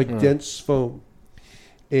 Okay. It's like dense foam.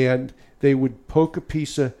 And they would poke a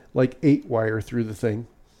piece of like 8 wire through the thing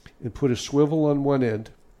and put a swivel on one end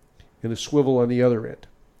and a swivel on the other end.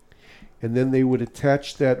 And then they would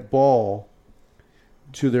attach that ball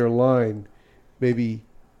to their line maybe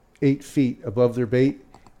 8 feet above their bait,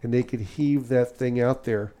 and they could heave that thing out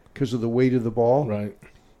there because of the weight of the ball. Right.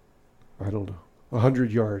 I don't know,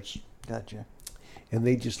 100 yards. Gotcha. And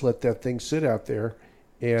they just let that thing sit out there.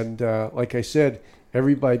 And like I said,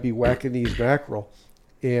 everybody be whacking these mackerel.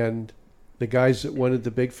 And the guys that wanted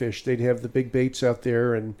the big fish, they'd have the big baits out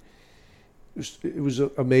there, and it was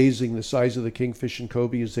amazing the size of the kingfish and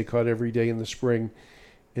cobias they caught every day in the spring.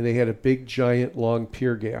 And they had a big, giant, long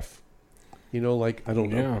pier gaff. Like,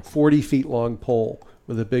 40 feet long pole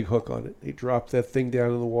with a big hook on it. They dropped that thing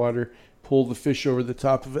down in the water, pull the fish over the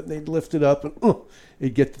top of it, and they'd lift it up, and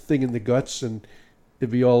they'd get the thing in the guts, and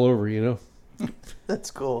it'd be all over,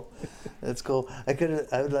 That's cool. That's cool.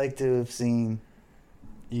 I would like to have seen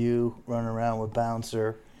you run around with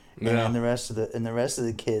Bouncer and the rest of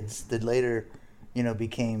the kids that later,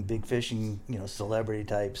 became big fishing, celebrity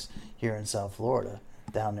types here in South Florida,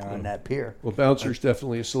 down there on that pier. Well, Bouncer's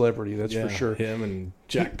definitely a celebrity, that's for sure. Him and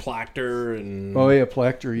Jack Plachter and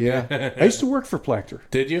Plachter, yeah. I used to work for Plachter.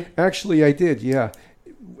 Did you? Actually, I did, yeah.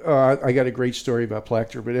 I got a great story about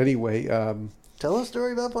Plachter, but anyway. Tell a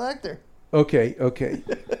story about Plachter. Okay.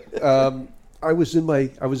 I was in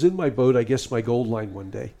my boat, I guess my Gold Line one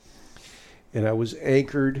day, and I was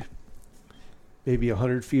anchored maybe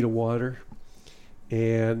 100 feet of water,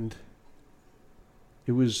 and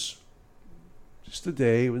it was just a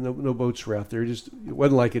day when no boats were out there. It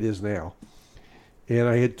wasn't like it is now. And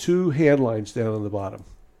I had 2 hand lines down on the bottom,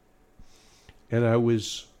 and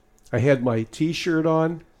I had my T-shirt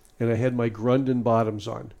on, and I had my Grundon bottoms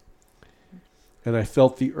on, and I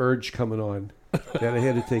felt the urge coming on that I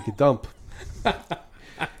had to take a dump.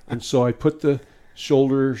 And so I put the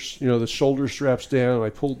shoulder straps down, I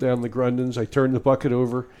pulled down the Grundons, I turned the bucket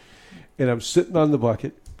over, and I'm sitting on the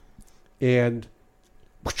bucket, and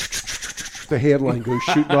the hand line goes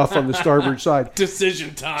shooting off on the starboard side.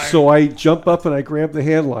 Decision time. So I jump up and I grab the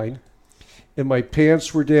hand line, and my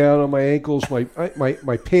pants were down on my ankles, my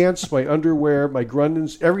pants, my underwear, my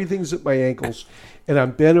Grundons, everything's at my ankles, and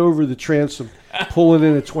I'm bent over the transom, pulling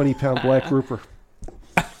in a 20-pound black grouper.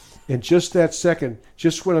 And just that second,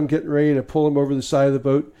 just when I'm getting ready to pull him over the side of the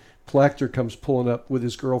boat, Plachter comes pulling up with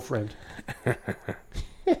his girlfriend.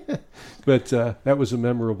 But that was a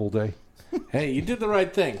memorable day. Hey, you did the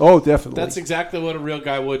right thing. Oh, definitely. That's exactly what a real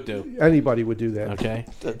guy would do. Anybody would do that. Okay.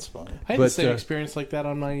 That's funny. I had the same experience like that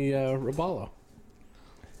on my Robalo.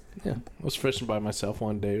 Yeah. I was fishing by myself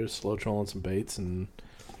one day, was slow trolling some baits, and,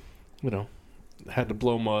 had to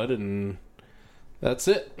blow mud, and that's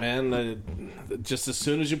it, man. Just as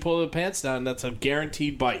soon as you pull the pants down, that's a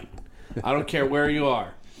guaranteed bite. I don't care where you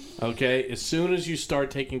are. Okay? As soon as you start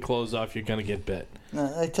taking clothes off, you're going to get bit.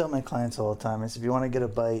 No, I tell my clients all the time, I said, if you want to get a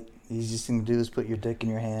bite, the easiest thing to do is put your dick in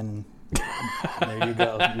your hand, and there you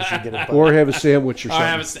go. You should get a bite. Or have a sandwich or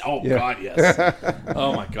something. God, yes.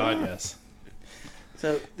 Oh, my God, yes.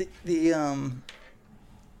 So I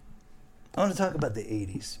want to talk about the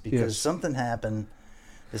 80s because Yes. something happened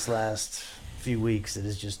this last few weeks that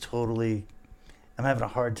is just totally, I'm having a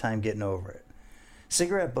hard time getting over it.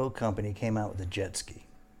 Cigarette Boat Company came out with a jet ski.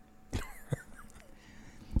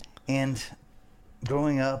 And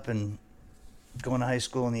growing up and going to high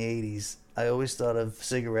school in the 80s, I always thought of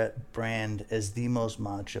cigarette brand as the most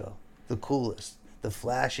macho, the coolest, the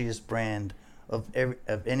flashiest brand of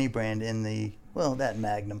any brand in the, well, that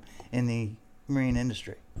Magnum, in the marine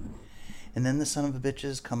industry. And then the son of a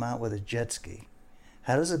bitches come out with a jet ski.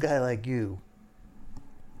 How does a guy like you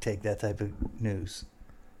take that type of news?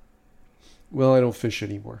 Well, I don't fish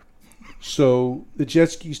anymore. So the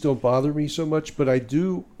jet skis don't bother me so much, but I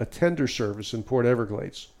do a tender service in Port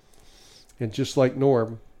Everglades. And just like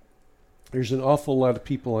Norm, there's an awful lot of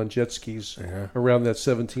people on jet skis around that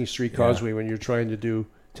 17th Street Causeway when you're trying to do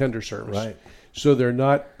tender service. Right. So they're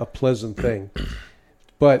not a pleasant thing.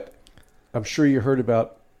 But I'm sure you heard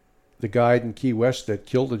about the guy in Key West that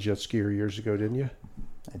killed a jet skier years ago, didn't you?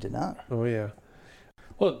 I did not. Oh, yeah.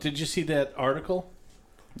 Well, did you see that article?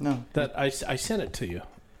 No. That I sent it to you,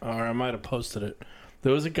 or I might have posted it.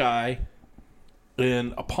 There was a guy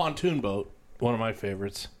in a pontoon boat, one of my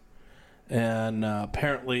favorites, and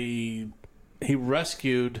apparently he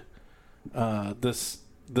rescued this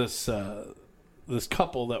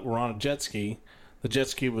couple that were on a jet ski. The jet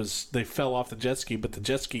ski they fell off the jet ski, but the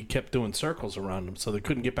jet ski kept doing circles around them, so they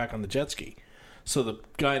couldn't get back on the jet ski. So the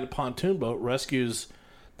guy in the pontoon boat rescues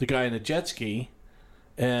the guy in the jet ski,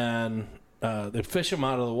 and they fish him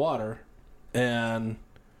out of the water, and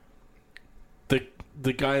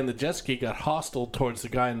the guy in the jet ski got hostile towards the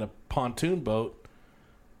guy in the pontoon boat,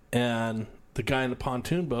 and the guy in the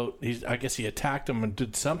pontoon boat, I guess he attacked him and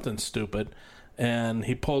did something stupid, and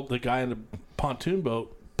the guy in the pontoon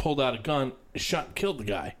boat pulled out a gun, shot and killed the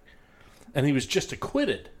guy, and he was just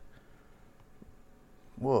acquitted.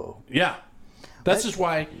 Whoa. Yeah. That's just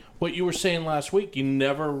why what you were saying last week, you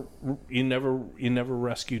never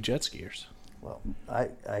rescue jet skiers. Well,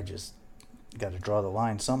 I just got to draw the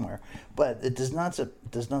line somewhere, but it does not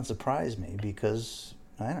surprise me because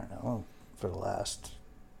I don't know, for the last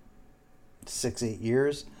 6-8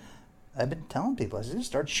 years, I've been telling people I said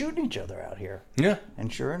start shooting each other out here. Yeah.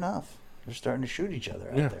 And sure enough, they're starting to shoot each other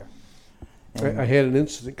out Yeah. there. And I had an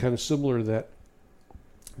incident kind of similar to that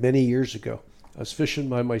many years ago. I was fishing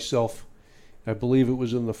by myself. I believe it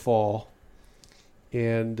was in the fall.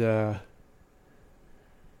 And I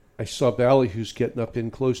saw ballyhoos getting up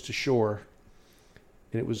in close to shore.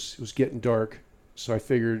 And it was getting dark. So I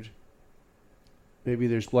figured maybe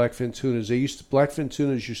there's blackfin tunas. Blackfin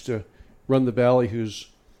tunas used to run the ballyhoos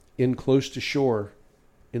in close to shore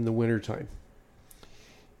in the wintertime.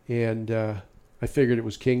 And I figured it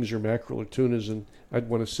was kings or mackerel or tunas, and I'd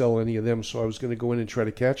want to sell any of them, so I was going to go in and try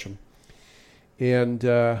to catch them. And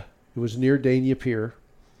it was near Dania Pier,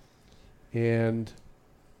 and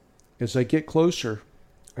as I get closer,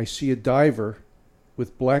 I see a diver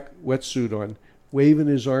with black wetsuit on, waving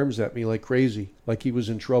his arms at me like crazy, like he was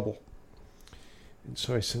in trouble. And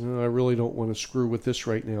so I said, no, I really don't want to screw with this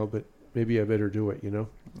right now, but maybe I better do it, you know?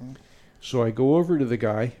 Mm. So I go over to the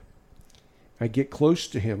guy. I get close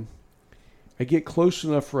to him. I get close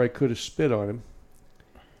enough where I could have spit on him.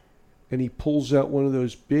 And he pulls out one of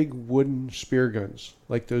those big wooden spear guns,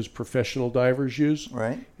 like those professional divers use.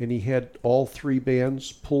 right? And he had all 3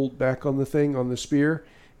 bands pulled back on the thing, on the spear,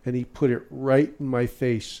 and he put it right in my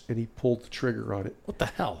face, and he pulled the trigger on it. What the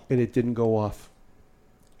hell? And it didn't go off.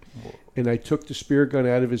 And I took the spear gun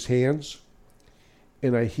out of his hands,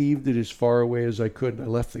 and I heaved it as far away as I could, and I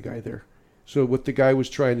left the guy there. So what the guy was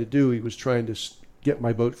trying to do, he was trying to get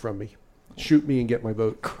my boat from me, shoot me and get my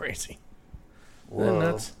boat. Crazy. Whoa. And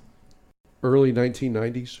that's Early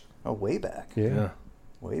 1990s. Oh, way back. Yeah.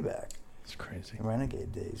 Way back. it's crazy.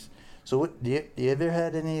 Renegade days. So what, do you ever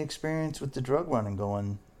had any experience with the drug running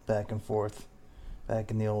going back and forth back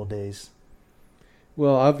in the old days?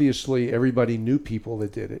 Well, obviously everybody knew people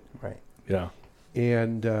that did it. Right. Yeah.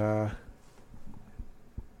 And I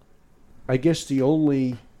guess the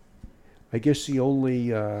only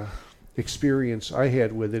experience I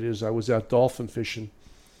had with it is I was out dolphin fishing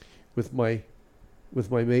with my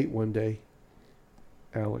mate one day,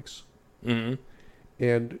 Alex, Mm-hmm.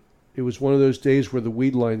 and it was one of those days where the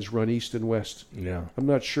weed lines run east and west. Yeah. I'm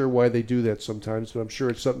not sure why they do that sometimes, but I'm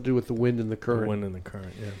sure it's something to do with the wind and the current. The wind and the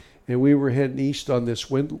current, yeah. And we were heading east on this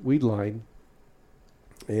weed line,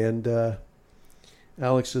 and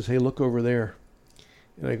Alex says, "Hey, look over there."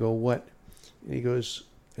 And I go, "What?" And he goes,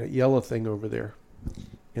 "That yellow thing over there."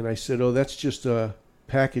 And I said, "Oh, that's just a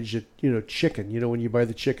package of, chicken. You know, when you buy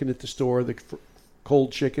the chicken at the store, the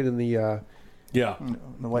cold chicken and the Yeah.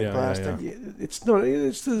 The white plastic. Yeah, it's the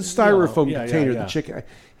styrofoam Yeah, container. yeah. The chicken.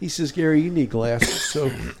 He says, Gary, you need glasses.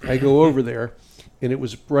 So I go over there, and it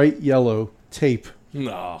was bright yellow tape,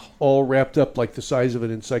 No. all wrapped up like the size of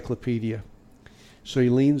an encyclopedia. So he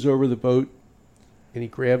leans over the boat, and he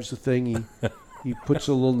grabs the thing. He puts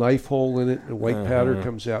a little knife hole in it, and white powder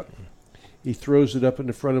comes out. He throws it up in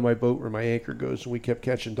the front of my boat where my anchor goes, and we kept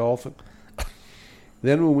catching dolphin.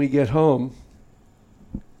 Then when we get home,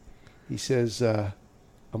 he says, I'm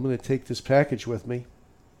going to take this package with me.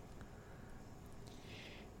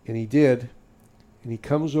 And he did. And he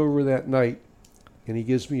comes over that night, and he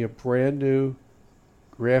gives me a brand new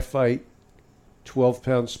graphite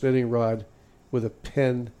 12-pound spinning rod with a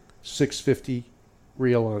Penn 650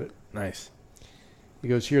 reel on it. Nice. He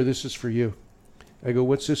goes, here, this is for you. I go,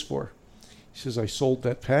 what's this for? He says, I sold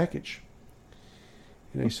that package.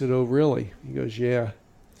 And I said, oh, really? He goes, yeah.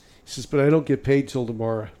 He says, but I don't get paid till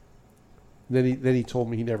tomorrow. And then he told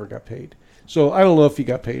me he never got paid. So I don't know if he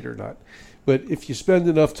got paid or not. But if you spend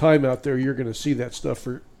enough time out there, you're going to see that stuff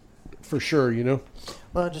for sure, you know?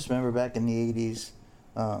 Well, I just remember back in the 80s,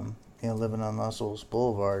 living on Muscles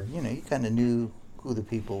Boulevard, you kind of knew who the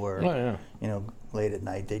people were. Oh, yeah. Late at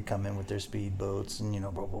night, they'd come in with their speedboats and,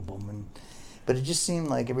 boom, boom, boom. But it just seemed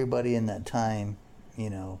like everybody in that time,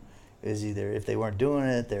 is either, if they weren't doing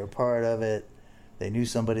it, they were part of it. They knew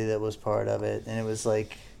somebody that was part of it. And it was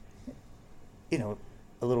like,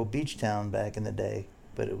 a little beach town back in the day.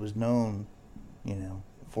 But it was known,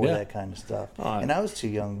 for that kind of stuff. And I was too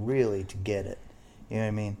young, really, to get it. You know what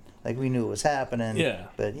I mean? Like, we knew it was happening. Yeah.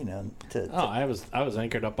 But, I was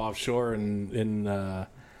anchored up offshore in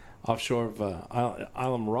offshore of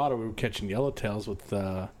Isla Morada. We were catching yellowtails with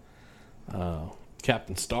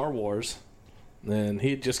Captain Star Wars. And he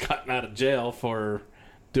had just gotten out of jail for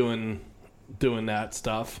doing that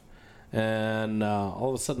stuff. And all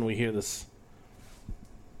of a sudden we hear this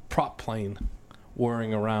prop plane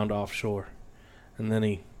whirring around offshore. And then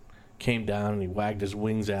he came down and he wagged his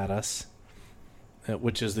wings at us,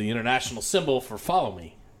 which is the international symbol for follow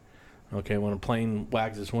me. Okay, when a plane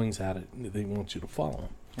wags its wings at it, they want you to follow him.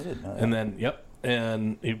 I didn't know that. And then,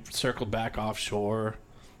 and he circled back offshore,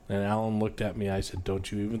 and Alan looked at me. I said,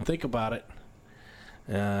 don't you even think about it.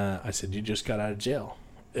 I said, you just got out of jail.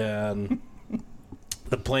 And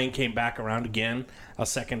the plane came back around again a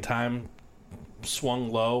second time,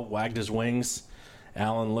 swung low, wagged his wings.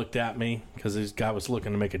 Alan looked at me because this guy was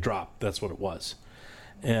looking to make a drop. That's what it was.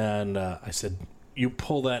 And I said, you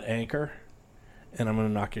pull that anchor, and I'm going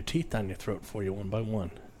to knock your teeth down your throat for you one by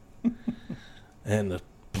one. And the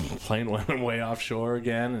plane went way offshore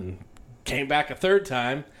again and came back a third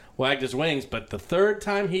time, wagged his wings. But the third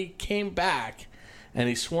time he came back and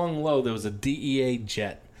he swung low, there was a DEA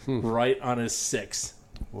jet right on his six.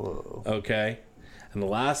 Whoa. Okay? And the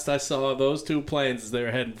last I saw of those two planes, they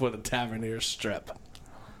were heading for the Tavernier Strip.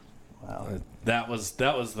 Wow. That was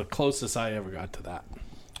the closest I ever got to that.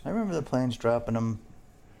 I remember the planes dropping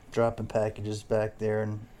packages back there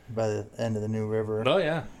and by the end of the New River. Oh,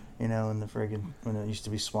 yeah. In the friggin' when it used to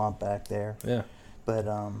be swamp back there. Yeah. But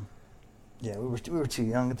we were too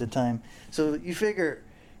young at the time. So you figure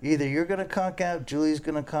either you're gonna conk out, Julie's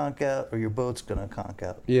gonna conk out, or your boat's gonna conk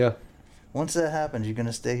out. Yeah. Once that happens, you're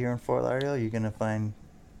gonna stay here in Fort Lauderdale. You're gonna find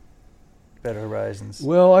better horizons.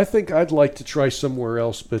 Well, I think I'd like to try somewhere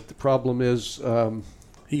else, but the problem is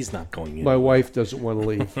He's not going in. my wife doesn't want to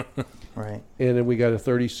leave. Right. And then we got a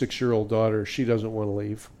 36-year-old daughter. She doesn't want to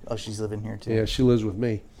leave. Oh, she's living here too. Yeah, she lives with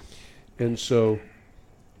me. And so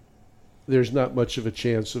there's not much of a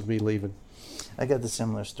chance of me leaving. I got the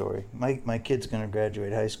similar story. My kid's gonna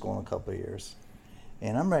graduate high school in a couple of years,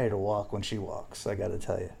 and I'm ready to walk when she walks. I got to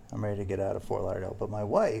tell you, I'm ready to get out of Fort Lauderdale. But my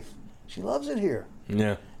wife, she loves it here.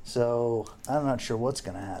 Yeah. So I'm not sure what's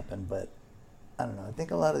gonna happen, but I don't know. I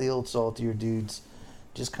think a lot of the old saltier dudes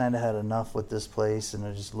just kind of had enough with this place, and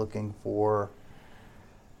are just looking for,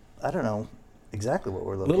 I don't know exactly what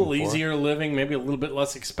we're looking for. A little easier living, maybe a little bit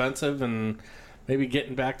less expensive, and maybe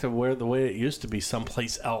getting back to the way it used to be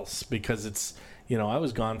someplace else, because it's, I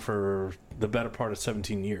was gone for the better part of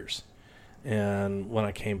 17 years. And when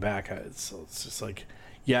I came back, it's just like,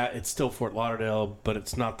 yeah, it's still Fort Lauderdale, but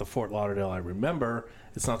it's not the Fort Lauderdale I remember.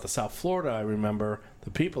 It's not the South Florida I remember.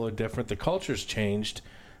 The people are different. The culture's changed.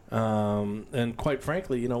 And quite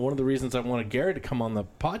frankly, one of the reasons I wanted Gary to come on the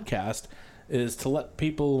podcast is to let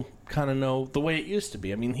people kind of know the way it used to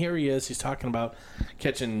be. I mean, here he is. He's talking about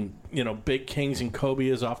catching, big kings and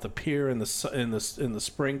cobias off the pier in the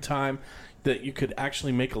springtime. That you could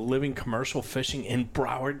actually make a living commercial fishing in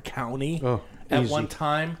Broward County at one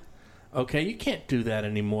time. Okay, you can't do that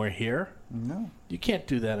anymore here. No. You can't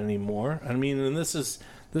do that anymore. I mean, and this is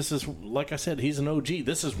This is, like I said, he's an OG.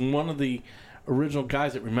 This is one of the original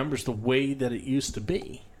guys that remembers the way that it used to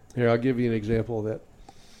be. Here, I'll give you an example of that.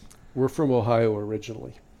 We're from Ohio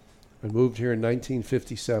originally. I moved here in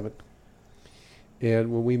 1957.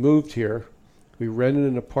 And when we moved here, we rented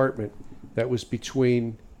an apartment that was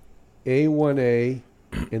between A1A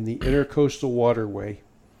and the Intercoastal Waterway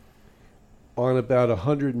on about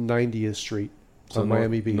 190th Street on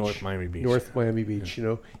Miami Beach. North Miami Beach. North Miami Beach,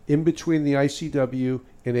 in between the ICW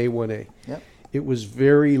and A1A. Yep. It was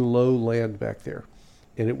very low land back there.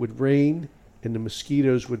 And it would rain, and the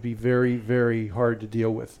mosquitoes would be very, very hard to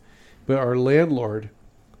deal with. But our landlord,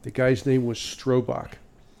 the guy's name was Strobach,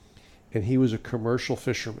 and he was a commercial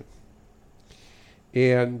fisherman.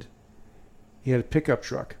 And he had a pickup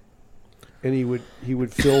truck, and he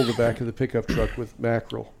would fill the back of the pickup truck with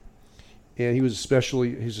mackerel. And he's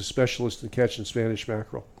a specialist in catching Spanish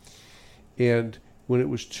mackerel. And when it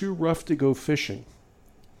was too rough to go fishing,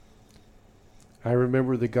 I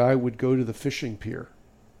remember the guy would go to the fishing pier.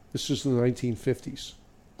 This was in the 1950s.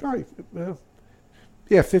 Probably,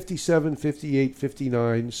 57, 58,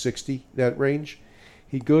 59, 60, that range.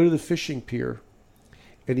 He'd go to the fishing pier,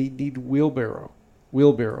 and he'd need wheelbarrow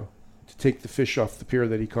to take the fish off the pier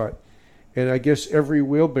that he caught. And I guess every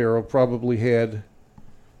wheelbarrow probably had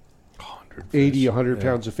 100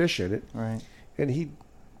 pounds of fish in it. Right. And he'd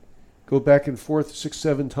go back and forth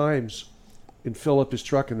 6-7 times and fill up his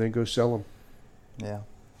truck and then go sell them. Yeah.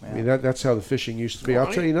 I mean, that's how the fishing used to be.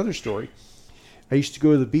 I'll tell you another story. I used to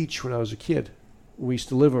go to the beach when I was a kid. We used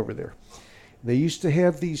to live over there. They used to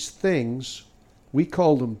have these things, we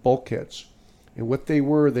called them bulkheads. And what they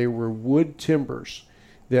were wood timbers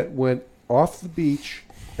that went off the beach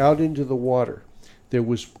out into the water. There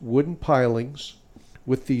was wooden pilings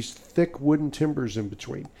with these thick wooden timbers in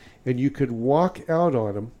between. And you could walk out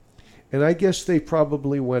on them. And I guess they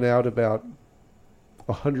probably went out about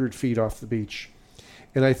 100 feet off the beach.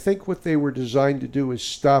 And I think what they were designed to do is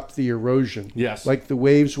stop the erosion. Yes. Like the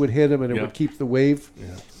waves would hit them and it Yeah. would keep the wave.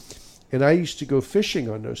 Yeah. And I used to go fishing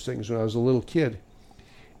on those things when I was a little kid.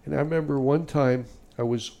 And I remember one time I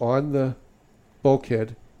was on the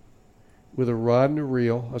bulkhead with a rod and a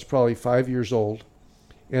reel. I was probably 5 years old.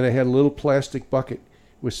 And I had a little plastic bucket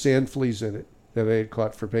with sand fleas in it that I had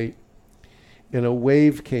caught for bait. And a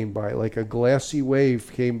wave came by, like a glassy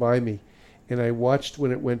wave came by me. And I watched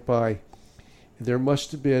when it went by. There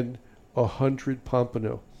must have been 100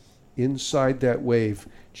 pompano inside that wave,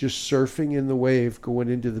 just surfing in the wave, going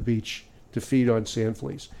into the beach to feed on sand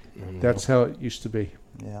fleas. That's how it used to be.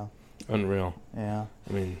 Yeah. Unreal. Yeah.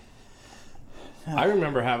 I mean, I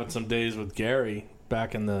remember having some days with Gary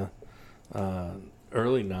back in the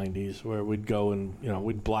early 90s where we'd go and,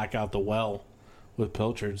 we'd black out the well with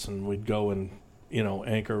pilchards and we'd go and,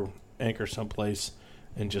 anchor someplace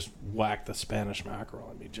and just whack the Spanish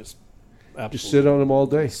mackerel. I mean, just sit on them all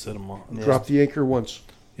day. Sit them on. Yeah. Drop the anchor once.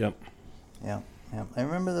 Yep. Yeah. I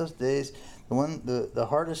remember those days. The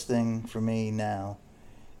hardest thing for me now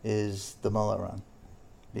is the mullet run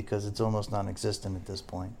because it's almost non-existent at this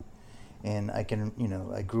point. And I can,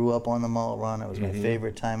 I grew up on the mullet run. It was my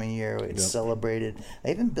favorite time of year. It's celebrated.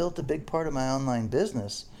 I even built a big part of my online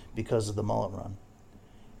business because of the mullet run.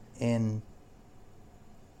 And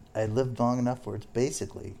I lived long enough where it's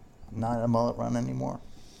basically not a mullet run anymore.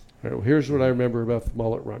 All right, well, here's what I remember about the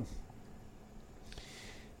mullet run.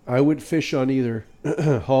 I would fish on either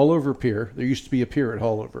Hallover Pier. There used to be a pier at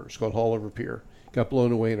Hallover. It's called Hallover Pier. Got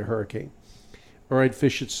blown away in a hurricane. Or I'd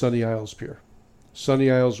fish at Sunny Isles Pier.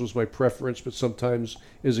 Sunny Isles was my preference, but sometimes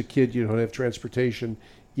as a kid you don't have transportation.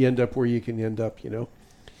 You end up where you can end up,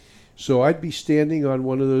 So I'd be standing on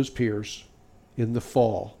one of those piers in the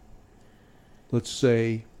fall, let's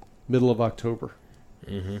say middle of October,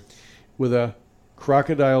 with a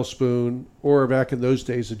crocodile spoon, or back in those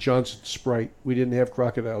days, a Johnson Sprite. We didn't have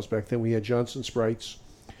crocodiles back then. We had Johnson Sprites,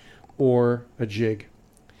 or a jig.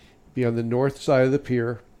 Be on the north side of the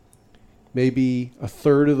pier, maybe a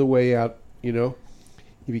third of the way out, You'd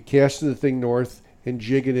be casting the thing north and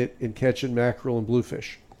jigging it and catching mackerel and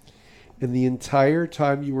bluefish. And the entire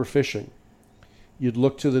time you were fishing, you'd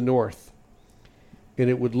look to the north, and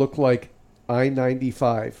it would look like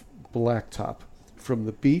I-95 blacktop from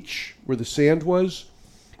the beach where the sand was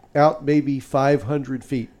out maybe 500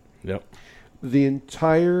 feet. Yep. The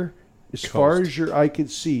entire, as Coast. far as your eye could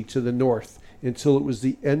see to the north until it was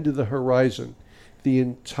the end of the horizon, the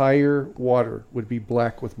entire water would be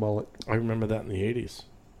black with mullet. I remember that in the 80s.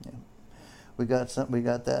 We got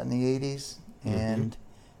that in the 80s, and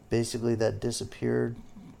basically that disappeared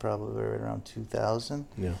probably right around 2000,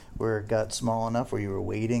 where it got small enough where you were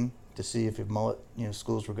waiting to see if your mullet,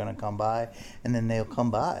 schools were going to come by, and then they'll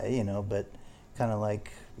come by, but kind of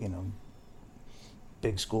like,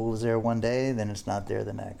 big school is there one day, then it's not there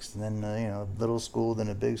the next. And then, little school, then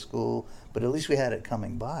a big school. But at least we had it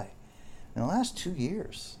coming by. In the last 2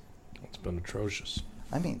 years. It's been atrocious.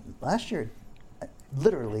 I mean, last year,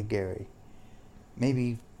 literally, Gary,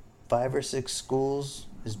 maybe 5 or 6 schools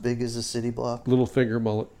as big as a city block. Little finger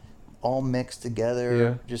mullet. All mixed together.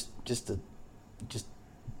 Yeah. Just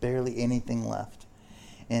barely anything left.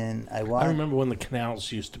 And I remember when the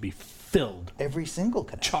canals used to be filled. Every single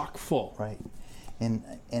canal. Chock full. Right. And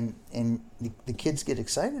the kids get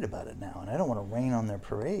excited about it now, and I don't want to rain on their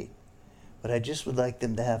parade, but I just would like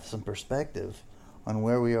them to have some perspective on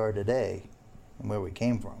where we are today and where we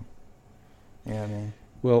came from. You know what I mean?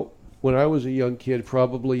 Well, when I was a young kid,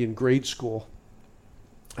 probably in grade school,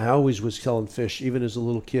 I always was selling fish, even as a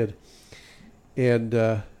little kid. And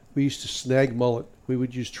we used to snag mullet. We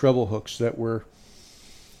would use treble hooks that were,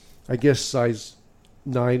 I guess, size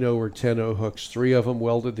 9/0 or 10/0 hooks, 3 of them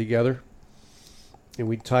welded together. And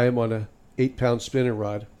we'd tie them on a 8-pound spinning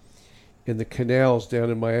rod. And the canals down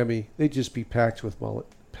in Miami, they'd just be packed with mullet.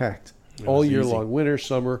 Packed. All year long. Winter,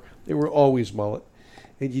 summer, they were always mullet.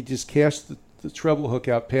 And you just cast the treble hook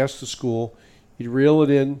out past the school. You'd reel it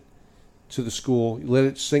in to the school. You let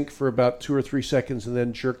it sink for about 2 or 3 seconds and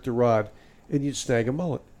then jerk the rod. And you'd snag a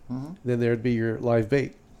mullet. Mm-hmm. Then there'd be your live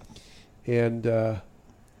bait. And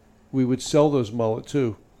we would sell those mullet,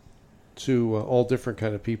 too, to all different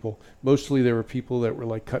kind of people. Mostly there were people that were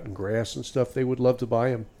like cutting grass and stuff. They would love to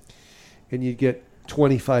buy them. And you'd get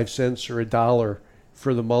 25 cents or $1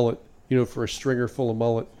 for the mullet, for a stringer full of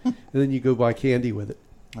mullet. And then you go buy candy with it.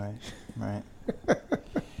 Right.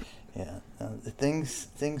 Yeah. Things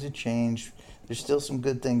have changed. There's still some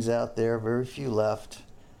good things out there. Very few left.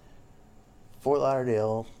 Fort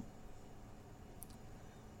Lauderdale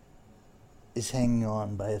is hanging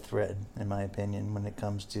on by a thread, in my opinion, when it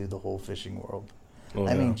comes to the whole fishing world.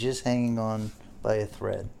 I mean, just hanging on by a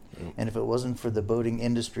thread. Mm. And if it wasn't for the boating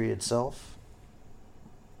industry itself,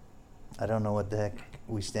 I don't know what the heck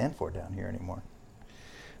we stand for down here anymore.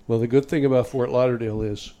 Well, the good thing about Fort Lauderdale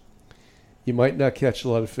is you might not catch a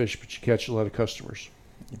lot of fish, but you catch a lot of customers.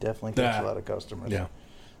 You definitely catch a lot of customers. Yeah.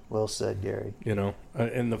 Well said, Gary.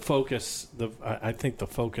 And the focus, I think the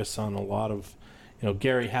focus on a lot of,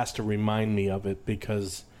 Gary has to remind me of it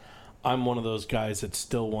because I'm one of those guys that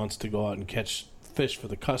still wants to go out and catch fish for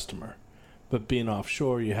the customer. But being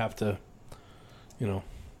offshore, you have to, you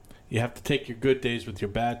have to take your good days with your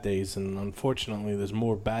bad days. And unfortunately, there's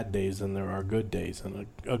more bad days than there are good days. And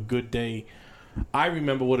a good day, I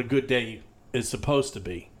remember what a good day is supposed to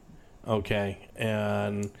be. Okay.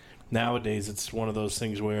 And nowadays, it's one of those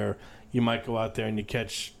things where you might go out there and you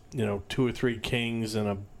catch, 2 or 3 kings and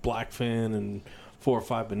a blackfin and 4 or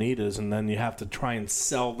 5 bonitas, and then you have to try and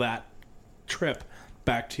sell that trip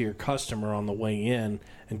back to your customer on the way in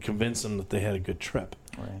and convince them that they had a good trip.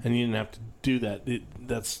 Right. And you didn't have to do that.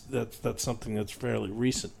 That's something that's fairly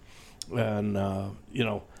recent. And,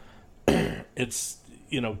 it's,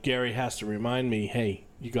 Gary has to remind me, hey,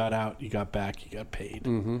 you got out, you got back, you got paid.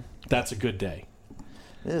 Mm-hmm. That's a good day.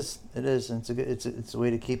 It is. And it's a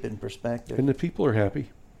way to keep it in perspective. And the people are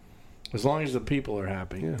happy. As long as the people are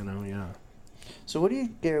happy, yeah. So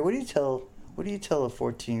Gary, what do you tell a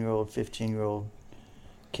 14-year-old, 15-year-old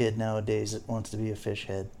kid nowadays that wants to be a fish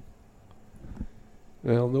head?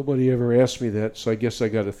 Well, nobody ever asked me that, so I guess I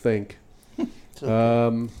got to think.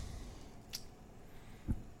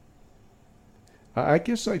 I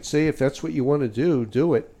guess I'd say if that's what you want to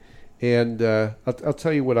do it. And I'll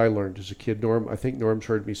tell you what I learned as a kid. I think Norm's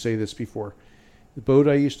heard me say this before. The boat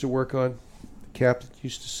I used to work on, the captain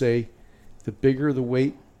used to say, the bigger the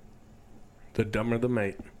weight, the dumber the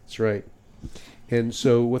mate. That's right. And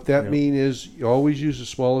so what that means is you always use the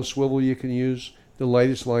smallest swivel you can use, the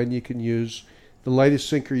lightest line you can use, the lightest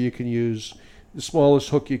sinker you can use, the smallest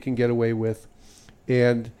hook you can get away with.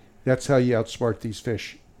 And that's how you outsmart these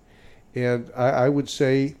fish. And I would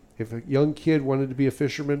say if a young kid wanted to be a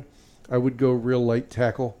fisherman, I would go real light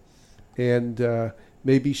tackle and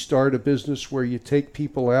maybe start a business where you take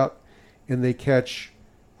people out and they catch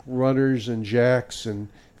runners and jacks and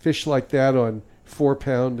fish like that on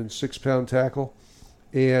 4-pound and 6-pound tackle.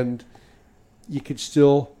 And you could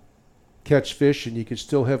still catch fish and you could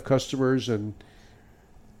still have customers and,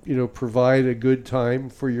 provide a good time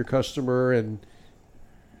for your customer and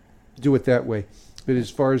do it that way. But as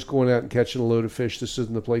far as going out and catching a load of fish, this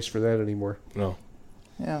isn't the place for that anymore. No.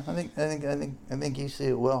 Yeah, I think you see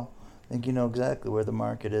it well. I think you know exactly where the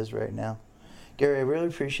market is right now. Gary, I really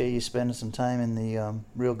appreciate you spending some time in the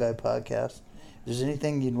Real Guy podcast. If there's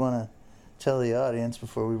anything you'd want to tell the audience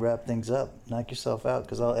before we wrap things up, knock yourself out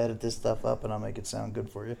because I'll edit this stuff up and I'll make it sound good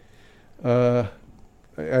for you.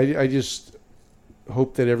 I just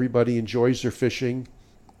hope that everybody enjoys their fishing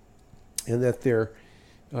and that they're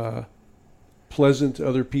pleasant to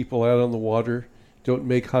other people out on the water. Don't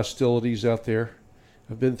make hostilities out there.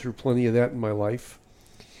 I've been through plenty of that in my life.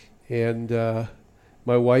 And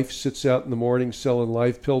my wife sits out in the morning selling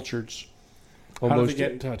live pilchards. How do they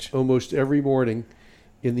get in touch? Almost every morning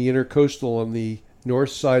in the Intercoastal on the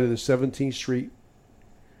north side of the 17th Street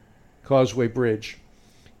Causeway Bridge.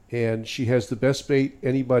 And she has the best bait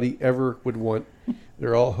anybody ever would want.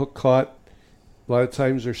 They're all hook caught. A lot of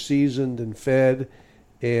times they're seasoned and fed.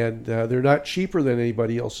 And they're not cheaper than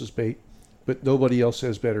anybody else's bait, but nobody else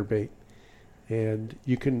has better bait. And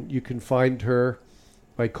you can find her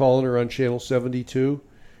by calling her on channel 72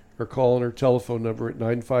 or calling her telephone number at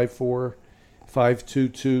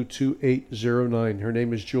 954-522-2809. Her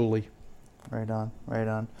name is Julie. Right on, right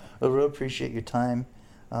on. I really appreciate your time.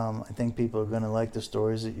 I think people are going to like the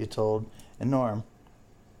stories that you told. And Norm,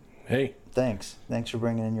 Hey. thanks for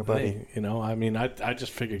bringing in your buddy. Hey, you know, I mean, I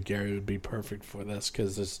just figured Gary would be perfect for this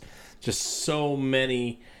because there's just so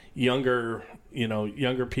many younger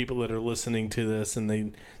people that are listening to this, and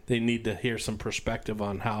they need to hear some perspective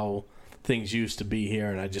on how things used to be here.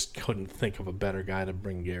 And I just couldn't think of a better guy to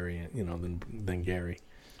bring Gary in, than Gary.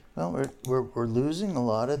 Well, we're losing a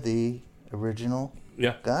lot of the original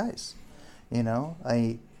guys. You know,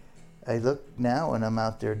 I look now when I'm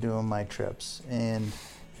out there doing my trips, and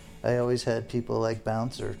I always had people like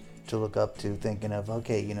Bouncer to look up to, thinking of,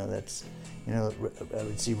 okay, that's, I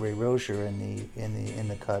would see Ray Rocher in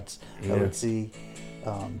the cuts. Yeah. I would see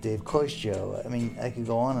Dave Koistjo. I mean, I could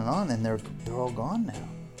go on, and they're all gone now.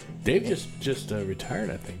 Dave just retired,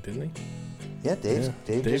 I think, didn't he? Yeah, Dave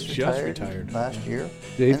just retired last year.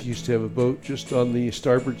 Dave used to have a boat just on the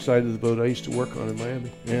starboard side of the boat I used to work on in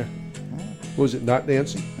Miami. Yeah. What was it, Not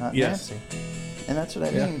Nancy? Not Yes. Nancy. And that's what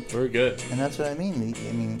I Yeah, mean. very good. And that's what I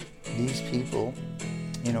mean. These people,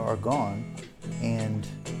 are gone, and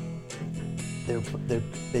they're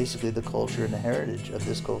basically the culture and the heritage of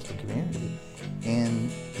this coastal community.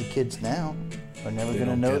 And the kids now are never going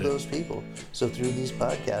to know those people. So through these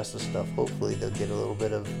podcasts and stuff, hopefully they'll get a little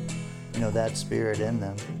bit of, that spirit in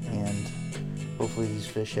them. And hopefully these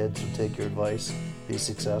fish heads will take your advice, be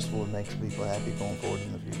successful, and make people happy going forward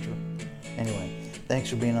in the future. Anyway, thanks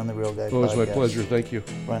for being on the Real Guy Podcast. It was my pleasure. Thank you.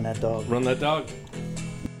 Run that dog. Run that dog.